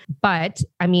someone. But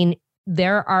I mean,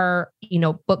 there are,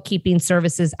 bookkeeping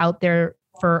services out there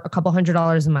for a couple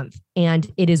 $100s a month,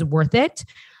 and it is worth it.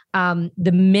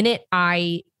 The minute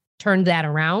I turned that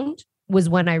around was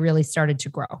when I really started to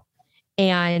grow.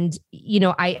 And,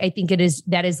 I think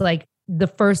that is the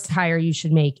first hire you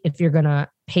should make if you're going to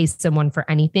pay someone for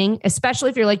anything, especially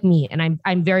if you're like me. And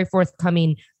I'm very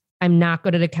forthcoming. I'm not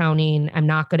good at accounting. I'm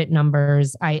not good at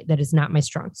numbers. That is not my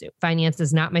strong suit. Finance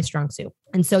is not my strong suit.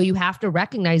 And so you have to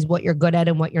recognize what you're good at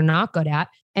and what you're not good at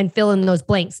and fill in those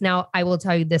blanks. Now, I will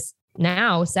tell you this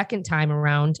now, second time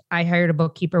around, I hired a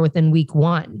bookkeeper within week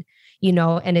 1,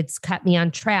 and it's kept me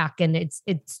on track. And it's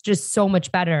just so much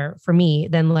better for me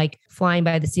than flying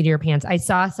by the seat of your pants. I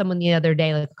saw someone the other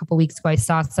day, a couple of weeks ago, I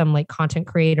saw some content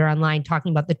creator online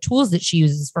talking about the tools that she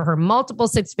uses for her multiple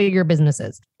 6-figure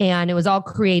businesses. And it was all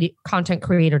content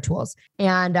creator tools.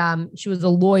 And she was a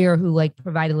lawyer who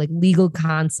provided legal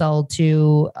counsel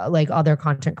to other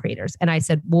content creators. And I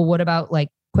said, well, what about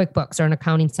QuickBooks or an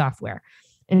accounting software?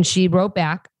 And she wrote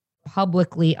back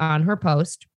publicly on her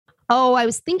post, oh, I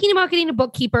was thinking about getting a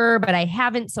bookkeeper, but I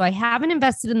haven't. So I haven't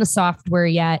invested in the software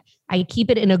yet. I keep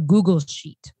it in a Google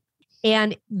sheet.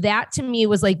 And that to me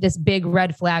was this big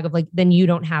red flag of then you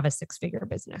don't have a 6-figure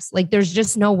business. There's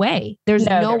just no way. There's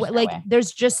no way.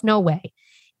 There's just no way.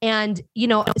 And,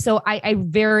 so I'm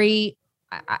very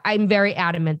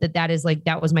adamant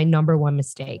that was my number one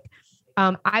mistake.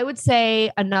 I would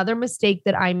say another mistake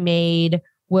that I made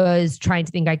was trying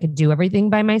to think I could do everything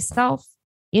by myself,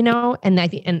 and I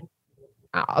think, and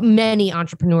many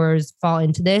entrepreneurs fall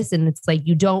into this, and it's like,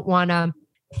 you don't want to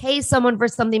pay someone for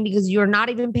something because you're not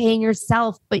even paying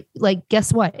yourself. But like,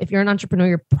 guess what? If you're an entrepreneur,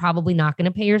 you're probably not going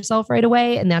to pay yourself right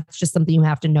away. And that's just something you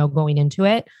have to know going into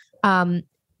it. I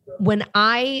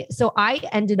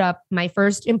ended up, my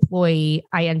first employee,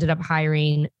 I ended up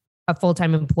hiring a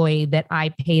full-time employee that I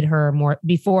paid her more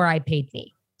before I paid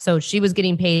me. So she was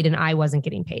getting paid and I wasn't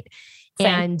getting paid.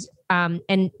 Same.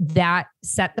 And that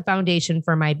set the foundation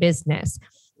for my business.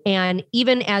 And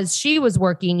even as she was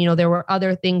working, there were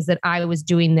other things that I was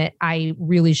doing that I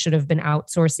really should have been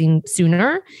outsourcing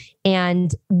sooner.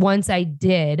 And once I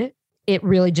did, it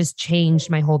really just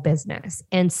changed my whole business.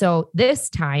 And so this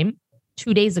time,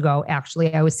 2 days ago,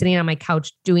 actually, I was sitting on my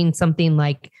couch doing something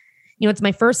like, it's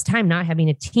my first time not having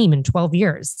a team in 12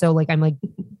 years. So like, I'm like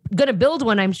going to build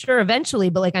one, I'm sure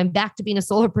eventually, but like, I'm back to being a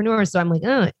solopreneur. So I'm like,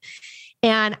 ugh.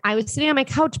 And I was sitting on my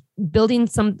couch building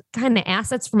some kind of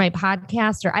assets for my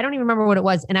podcast, or I don't even remember what it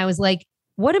was. And I was like,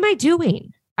 what am I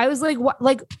doing? I was like,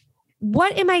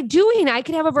 what am I doing? I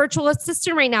could have a virtual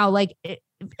assistant right now.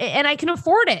 And I can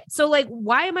afford it. So like,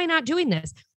 why am I not doing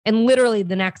this? And literally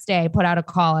the next day I put out a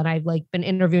call and I've like been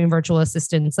interviewing virtual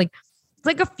assistants. It's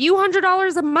like a few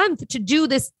 $100s a month to do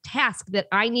this task that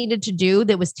I needed to do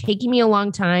that was taking me a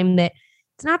long time. That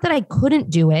it's not that I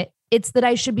couldn't do it. It's that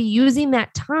I should be using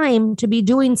that time to be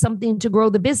doing something to grow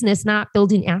the business, not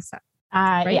building assets.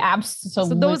 Right? Yeah, absolutely.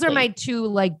 So those are my two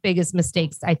like biggest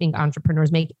mistakes I think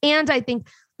entrepreneurs make. And I think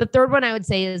the third one I would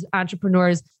say is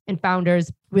entrepreneurs and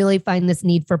founders really find this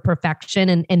need for perfection.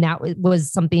 And that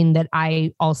was something that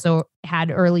I also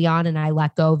had early on and I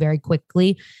let go very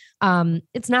quickly.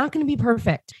 It's not going to be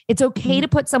perfect. It's okay to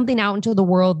put something out into the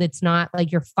world that's not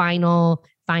like your final,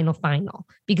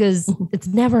 because it's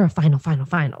never a final.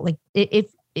 Like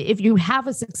if you have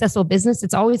a successful business,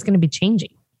 it's always going to be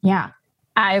changing. Yeah.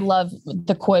 I love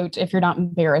the quote, if you're not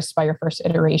embarrassed by your first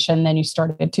iteration, then you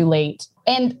started too late.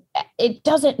 And it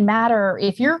doesn't matter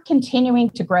if you're continuing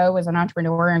to grow as an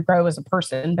entrepreneur and grow as a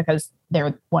person, because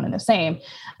they're one and the same.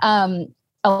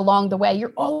 Along the way,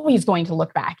 you're always going to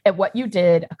look back at what you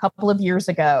did a couple of years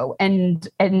ago and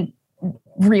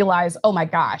realize, oh my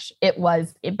gosh, it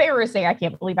was embarrassing. I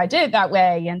can't believe I did it that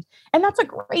way. And that's a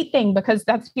great thing, because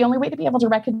that's the only way to be able to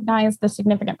recognize the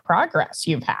significant progress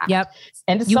you've had. Yep.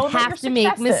 And you have to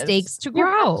make mistakes to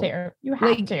grow. You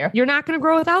have to. You're not going to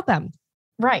grow without them.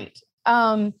 Right.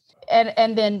 And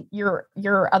then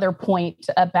your other point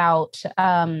about,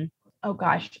 the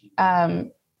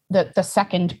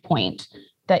second point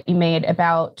that you made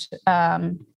about,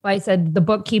 I said the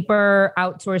bookkeeper,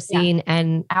 outsourcing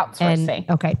and outsourcing.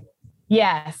 Okay.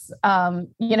 Yes.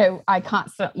 I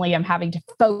constantly am having to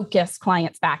focus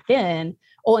clients back in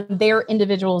on their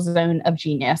individual zone of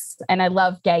genius. And I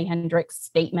love Gay Hendricks'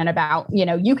 statement about,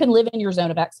 you can live in your zone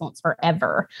of excellence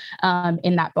forever,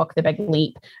 in that book, The Big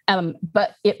Leap.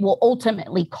 But it will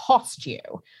ultimately cost you.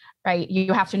 Right.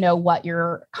 You have to know what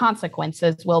your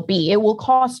consequences will be. It will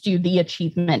cost you the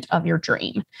achievement of your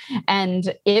dream.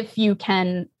 And if you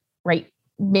can,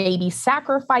 maybe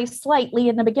sacrifice slightly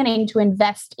in the beginning to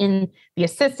invest in the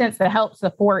assistance, the help,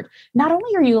 support, not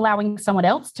only are you allowing someone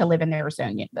else to live in their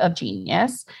zone of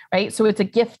genius, right? So it's a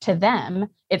gift to them.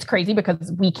 It's crazy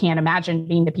because we can't imagine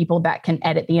being the people that can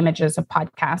edit the images of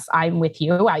podcasts. I'm with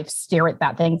you. I stare at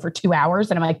that thing for 2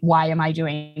 hours and I'm like, why am I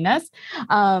doing this?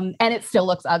 And it still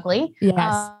looks ugly.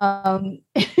 Yes.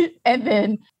 And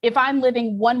then if I'm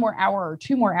living 1 more hour or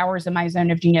 2 more hours in my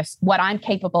zone of genius, what I'm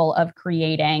capable of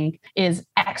creating is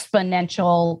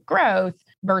exponential growth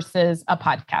versus a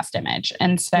podcast image.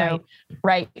 And so,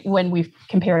 when we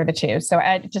compare the two. So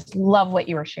I just love what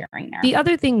you were sharing there. The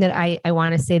other thing that I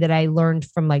want to say that I learned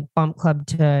from like Bump Club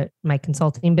to my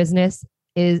consulting business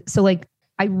is,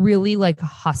 I really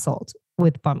hustled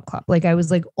with Bump Club. I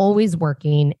was always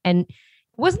working, and it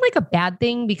wasn't a bad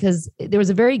thing because there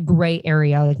was a very gray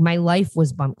area. My life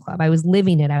was Bump Club. I was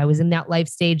living it. I was in that life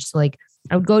stage. So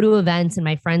I would go to events and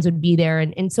my friends would be there.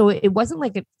 And so it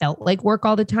wasn't it felt like work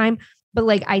all the time, but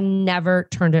I never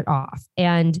turned it off.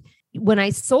 And when I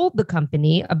sold the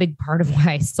company, a big part of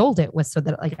why I sold it was so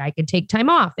that I could take time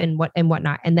off and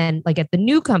whatnot. And then at the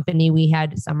new company, we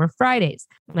had summer Fridays,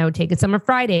 and I would take a summer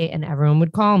Friday and everyone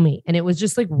would call me. And it was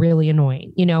just really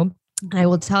annoying, I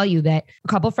will tell you that a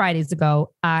couple Fridays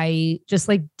ago, I just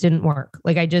didn't work.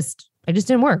 I just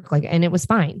didn't work. And it was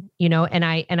fine, and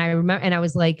I remember, and I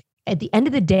was at the end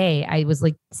of the day, I was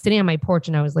sitting on my porch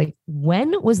and I was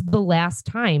when was the last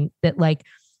time that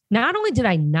not only did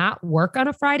I not work on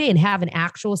a Friday and have an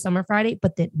actual summer Friday,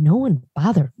 but that no one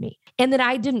bothered me and that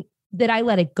I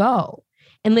let it go.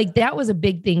 And like, that was a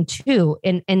big thing too.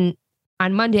 And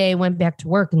on Monday I went back to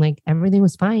work and like everything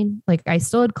was fine. Like I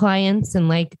still had clients and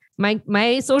like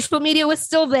my social media was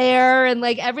still there and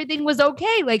like everything was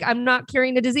okay. Like I'm not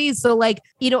carrying the disease. So like,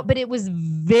 but it was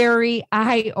very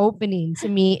eye-opening to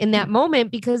me in that moment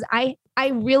because I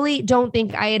really don't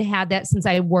think I had that since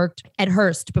I worked at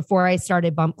Hearst before I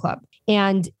started Bump Club.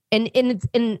 And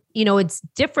it's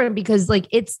different because like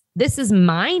this is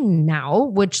mine now,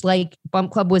 which like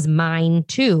Bump Club was mine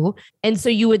too. And so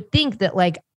you would think that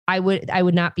like I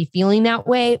would not be feeling that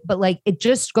way, but like it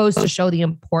just goes to show the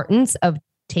importance of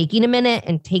taking a minute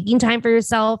and taking time for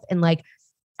yourself. And like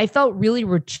I felt really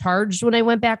recharged when I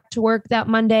went back to work that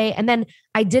Monday. And then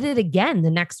I did it again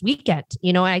the next weekend.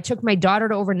 I took my daughter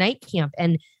to overnight camp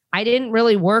and I didn't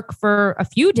really work for a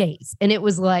few days. And it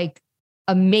was like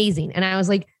amazing. And I was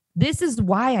like, this is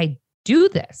why I do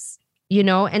this,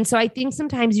 And so I think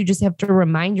sometimes you just have to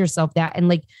remind yourself that and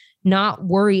like not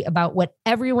worry about what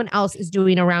everyone else is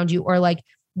doing around you or like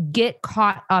get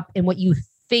caught up in what you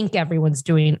think everyone's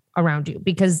doing around you,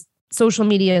 because social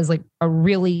media is like a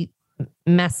really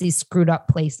messy, screwed up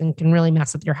place and can really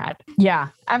mess with your head. Yeah.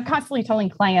 I'm constantly telling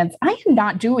clients, I am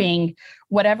not doing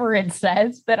whatever it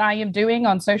says that I am doing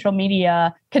on social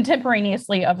media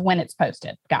contemporaneously of when it's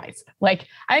posted, guys. Like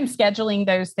I'm scheduling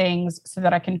those things so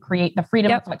that I can create the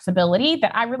freedom and flexibility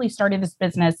that I really started this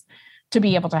business to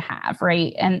be able to have,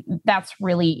 right? And that's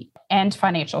really, and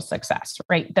financial success,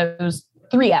 right? Those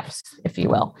 3 F's, if you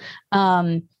will.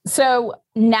 So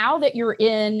now that you're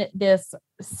in this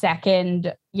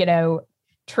second,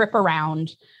 trip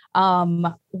around,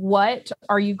 what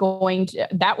are you going to,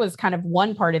 that was kind of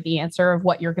one part of the answer of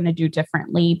what you're going to do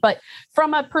differently. But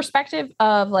from a perspective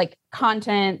of like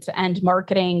content and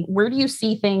marketing, where do you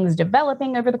see things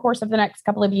developing over the course of the next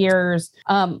couple of years?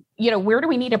 Where do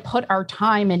we need to put our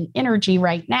time and energy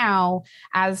right now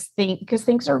because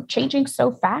things are changing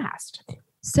so fast?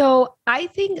 So I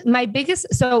think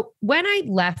so when I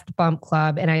left Bump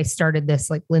Club and I started this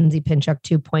like Lindsay Pinchuk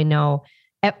 2.0,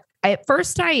 at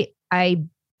first I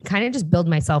kind of just build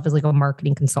myself as like a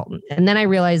marketing consultant. And then I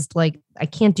realized like, I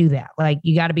can't do that. Like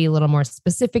you got to be a little more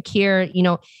specific here,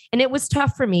 and it was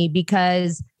tough for me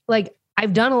because like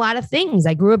I've done a lot of things.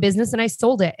 I grew a business and I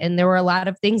sold it. And there were a lot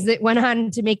of things that went on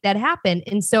to make that happen.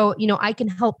 And so, I can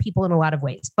help people in a lot of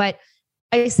ways, but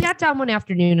I sat down one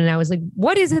afternoon and I was like,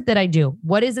 what is it that I do?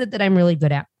 What is it that I'm really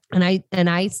good at? And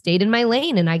I stayed in my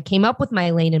lane and I came up with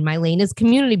my lane, and my lane is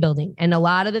community building. And a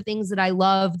lot of the things that I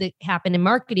love that happen in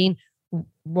marketing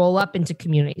roll up into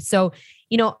community. So,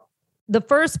 the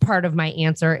first part of my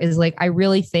answer is like, I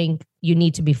really think you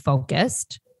need to be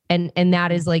focused. And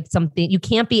that is like something, you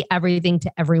can't be everything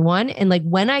to everyone. And like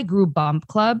when I grew Bump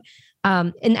Club,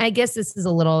 and I guess this is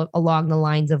a little along the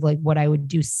lines of like what I would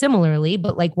do similarly,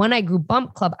 but like when I grew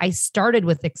Bump Club, I started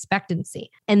with expectancy.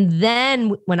 And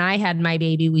then when I had my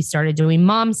baby, we started doing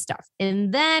mom stuff.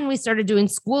 And then we started doing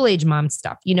school age mom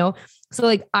stuff, So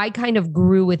like I kind of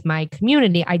grew with my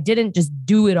community. I didn't just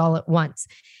do it all at once.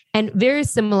 And very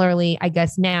similarly, I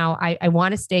guess now I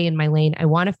want to stay in my lane. I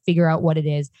want to figure out what it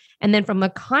is. And then from a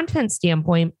content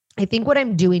standpoint, I think what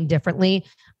I'm doing differently,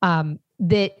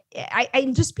 that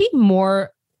I'm just being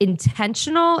more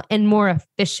intentional and more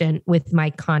efficient with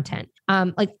my content.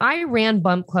 Like I ran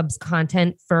Bump Club's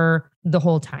content for the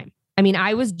whole time. I mean,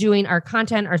 I was doing our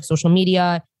content, our social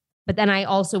media, but then I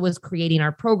also was creating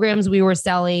our programs we were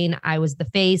selling. I was the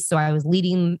face. So I was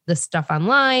leading the stuff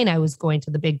online. I was going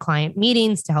to the big client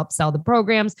meetings to help sell the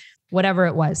programs, whatever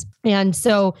it was. And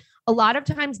so a lot of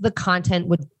times the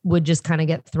content would just kind of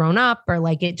get thrown up, or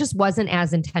like it just wasn't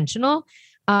as intentional.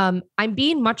 I'm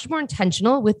being much more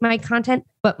intentional with my content,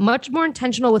 but much more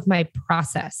intentional with my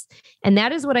process. And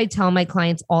that is what I tell my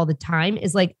clients all the time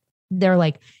is like, they're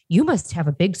like, you must have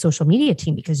a big social media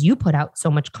team because you put out so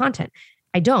much content.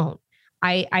 I don't.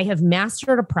 I have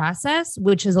mastered a process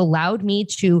which has allowed me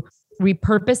to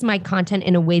repurpose my content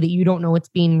in a way that you don't know it's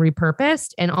being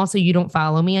repurposed. And also you don't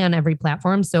follow me on every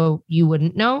platform, so you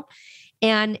wouldn't know.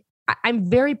 And I'm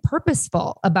very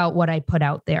purposeful about what I put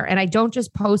out there. And I don't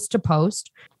just post to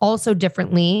post. Also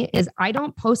differently is I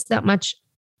don't post that much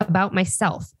about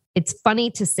myself. It's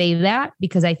funny to say that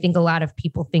because I think a lot of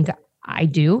people think I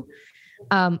do,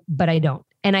 but I don't.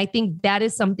 And I think that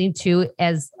is something too,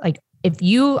 as like, if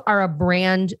you are a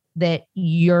brand that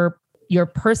your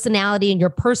personality and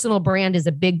your personal brand is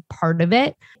a big part of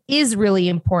it, is really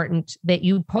important that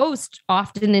you post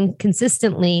often and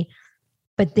consistently,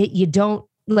 but that you don't,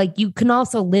 like, you can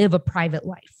also live a private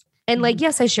life. And like,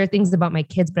 yes, I share things about my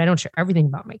kids, but I don't share everything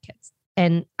about my kids.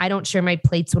 And I don't share my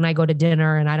plates when I go to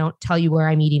dinner, and I don't tell you where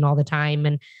I'm eating all the time.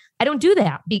 And I don't do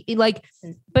that.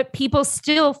 But people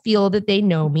still feel that they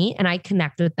know me and I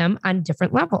connect with them on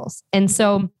different levels. And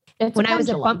so when I was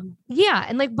at Bump,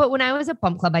 but when I was at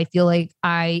Bump Club, I feel like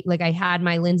I had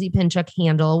my Lindsay Pinchuk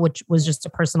handle, which was just a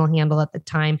personal handle at the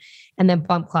time, and then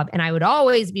Bump Club. And I would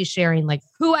always be sharing like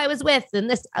who I was with and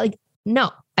this, like,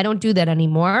 no, I don't do that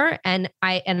anymore. And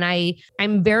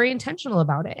I'm very intentional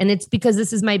about it. And it's because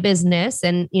this is my business.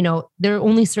 And, there are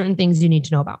only certain things you need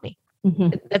to know about me. Mm-hmm.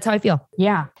 That's how I feel.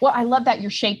 Yeah. Well, I love that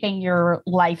you're shaping your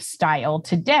lifestyle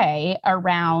today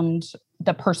around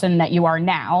the person that you are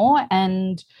now,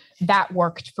 and that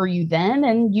worked for you then,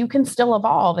 and you can still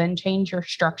evolve and change your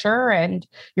structure and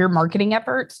your marketing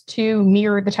efforts to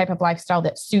mirror the type of lifestyle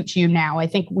that suits you now. I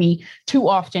think we too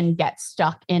often get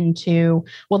stuck into,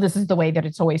 well, this is the way that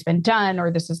it's always been done,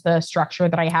 or this is the structure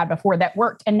that I had before that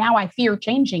worked, and now I fear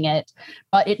changing it,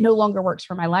 but it no longer works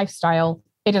for my lifestyle.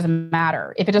 It doesn't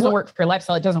matter. If it doesn't work for your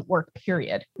lifestyle, it doesn't work,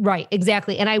 period. Right.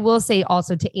 Exactly. And I will say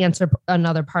also, to answer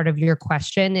another part of your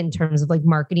question in terms of like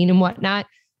marketing and whatnot,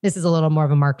 this is a little more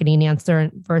of a marketing answer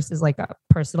versus like a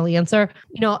personal answer.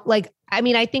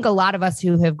 I think a lot of us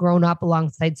who have grown up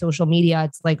alongside social media,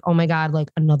 it's like, oh my God,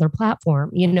 like another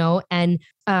platform, and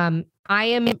I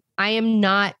am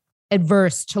not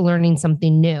adverse to learning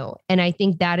something new. And I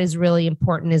think that is really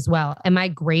important as well. Am I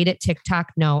great at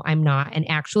TikTok? No, I'm not.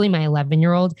 And actually my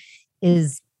 11-year-old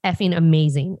is effing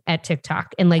amazing at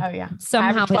TikTok, and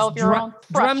somehow has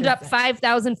drummed up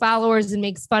 5,000 followers and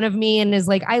makes fun of me and is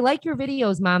like, I like your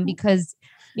videos, Mom, because,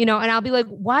 and I'll be like,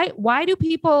 why do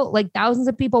people, like thousands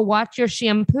of people, watch your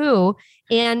shampoo?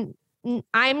 And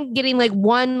I'm getting like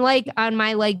one like on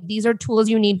my, like, these are tools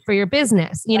you need for your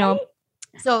business, right?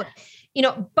 So,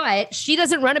 but she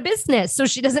doesn't run a business, so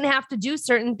she doesn't have to do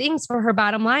certain things for her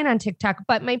bottom line on TikTok.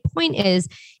 But my point is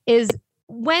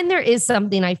when there is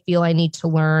something I feel I need to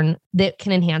learn that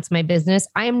can enhance my business,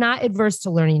 I am not adverse to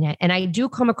learning it. And I do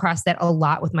come across that a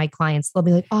lot with my clients. They'll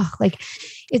be like, oh, like,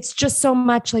 it's just so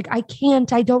much, like, I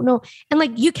don't know. And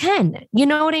like, you can, you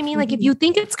know what I mean? Mm-hmm. Like, if you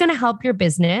think it's going to help your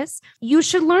business, you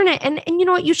should learn it. And you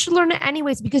know what? You should learn it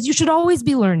anyways, because you should always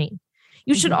be learning.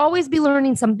 You should always be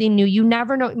learning something new. You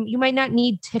never know. You might not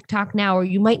need TikTok now, or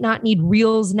you might not need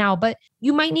Reels now, but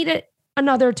you might need it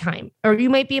another time, or you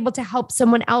might be able to help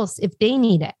someone else if they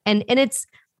need it. And it's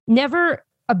never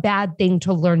a bad thing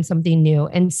to learn something new.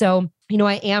 And so,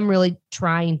 I am really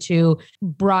trying to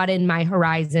broaden my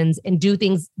horizons and do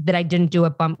things that I didn't do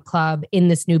at Bump Club in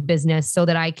this new business so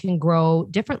that I can grow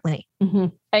differently. Mm-hmm.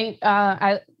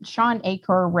 Sean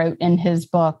Aker wrote in his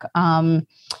book,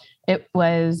 it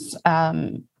was,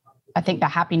 I think, The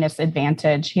Happiness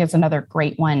Advantage. He has another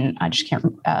great one. I just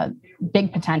can't,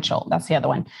 Big Potential. That's the other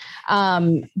one.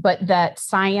 But that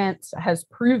science has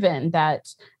proven that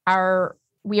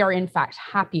we are in fact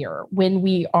happier when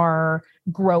we are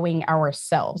growing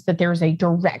ourselves, that there's a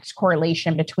direct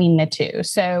correlation between the two.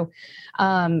 So,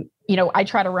 I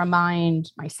try to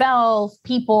remind myself,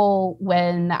 people,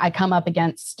 when I come up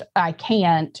against, I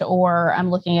can't, or I'm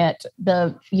looking at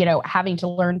having to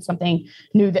learn something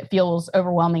new that feels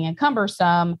overwhelming and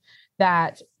cumbersome,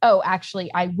 that,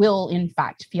 actually, I will in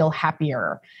fact feel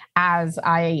happier as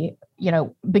I,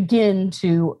 begin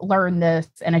to learn this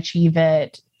and achieve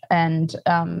it. And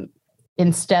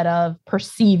instead of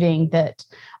perceiving that,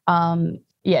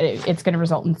 it's going to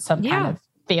result in some kind of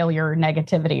failure,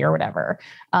 negativity, or whatever.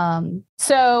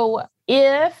 So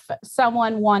if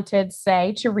someone wanted,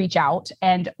 say, to reach out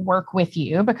and work with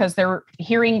you because they're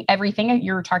hearing everything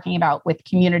you're talking about with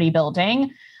community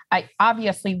building, I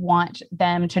obviously want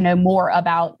them to know more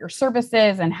about your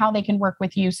services and how they can work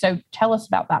with you. So tell us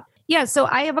about that. Yeah. So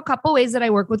I have a couple ways that I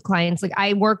work with clients. Like,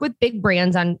 I work with big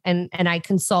brands and I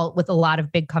consult with a lot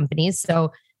of big companies.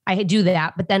 So I do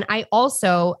that. But then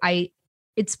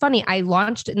it's funny, I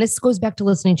launched, and this goes back to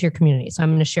listening to your community. So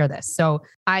I'm going to share this. So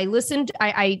I listened,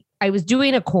 I was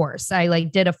doing a course. I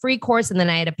did a free course, and then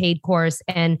I had a paid course,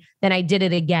 and then I did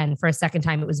it again for a second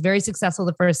time. It was very successful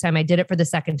the first time. I did it for the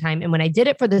second time. And when I did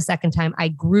it for the second time, I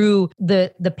grew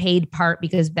the paid part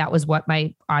because that was what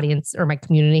my audience or my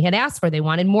community had asked for. They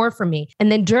wanted more from me. And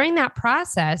then during that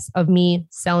process of me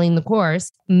selling the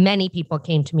course, many people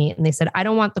came to me and they said, I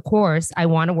don't want the course. I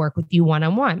want to work with you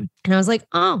one-on-one. And I was like,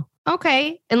 oh,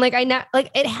 okay. And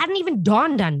it hadn't even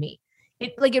dawned on me.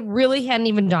 It really hadn't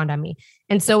even dawned on me.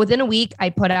 And so within a week,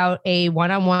 I put out a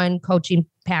one-on-one coaching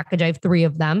package. I have 3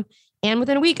 of them. And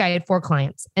within a week, I had 4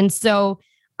 clients. And so,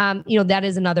 that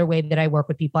is another way that I work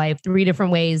with people. I have 3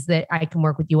 different ways that I can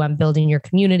work with you on building your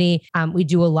community. We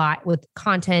do a lot with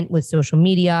content, with social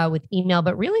media, with email,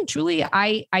 but really, truly,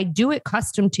 I do it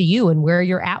custom to you and where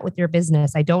you're at with your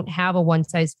business. I don't have a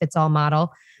one-size-fits-all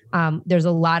model. There's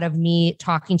a lot of me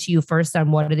talking to you first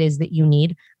on what it is that you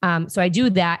need. So I do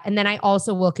that. And then I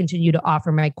also will continue to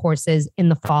offer my courses in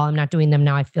the fall. I'm not doing them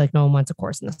now. I feel like no one wants a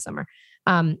course in the summer.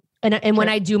 And when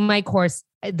I do my course,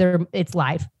 it's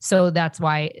live. So that's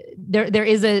why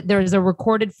there's a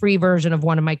recorded free version of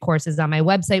one of my courses on my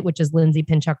website, which is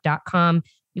lindsaypinchuk.com.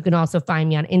 You can also find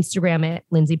me on Instagram at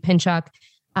Lindsay Pinchuk.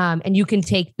 And you can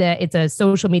take it's a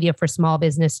social media for small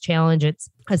business challenge. It's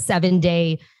a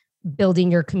 7-day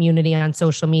building your community on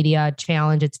social media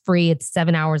challenge. It's free. It's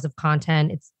 7 hours of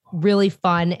content. It's really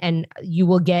fun. And you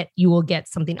will get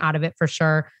something out of it for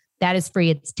sure. That is free.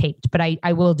 It's taped, but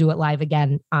I will do it live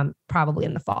again, probably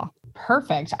in the fall.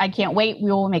 Perfect. I can't wait.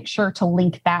 We will make sure to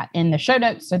link that in the show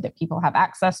notes so that people have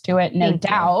access to it. No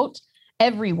doubt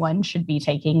everyone should be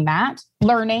taking that,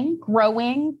 learning,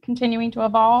 growing, continuing to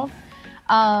evolve.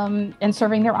 And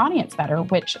serving their audience better,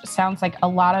 which sounds like a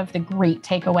lot of the great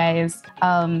takeaways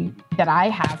that I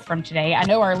have from today. I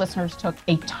know our listeners took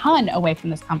a ton away from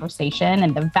this conversation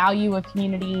and the value of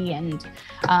community. And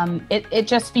it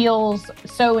just feels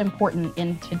so important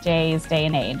in today's day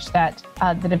and age that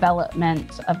the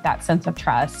development of that sense of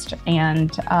trust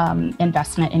and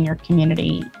investment in your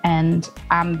community. And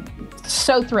I'm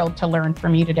so thrilled to learn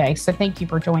from you today. So thank you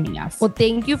for joining us. Well,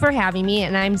 thank you for having me.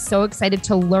 And I'm so excited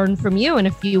to learn from you in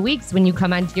a few weeks when you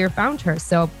come onto your Found Her.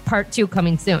 So part 2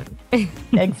 coming soon.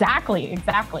 Exactly.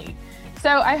 So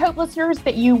I hope, listeners,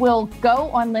 that you will go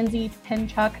on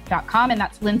lindsaypinchuk.com, and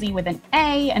that's Lindsay with an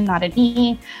A and not an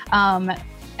E,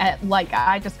 like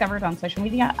I discovered on social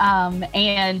media.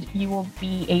 And you will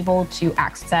be able to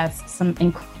access some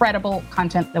incredible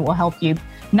content that will help you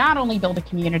not only build a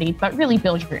community, but really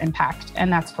build your impact.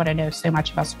 And that's what I know so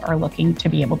much of us are looking to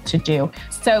be able to do.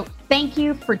 So thank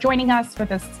you for joining us for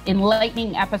this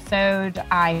enlightening episode.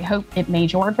 I hope it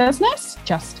made your business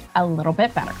just a little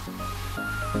bit better.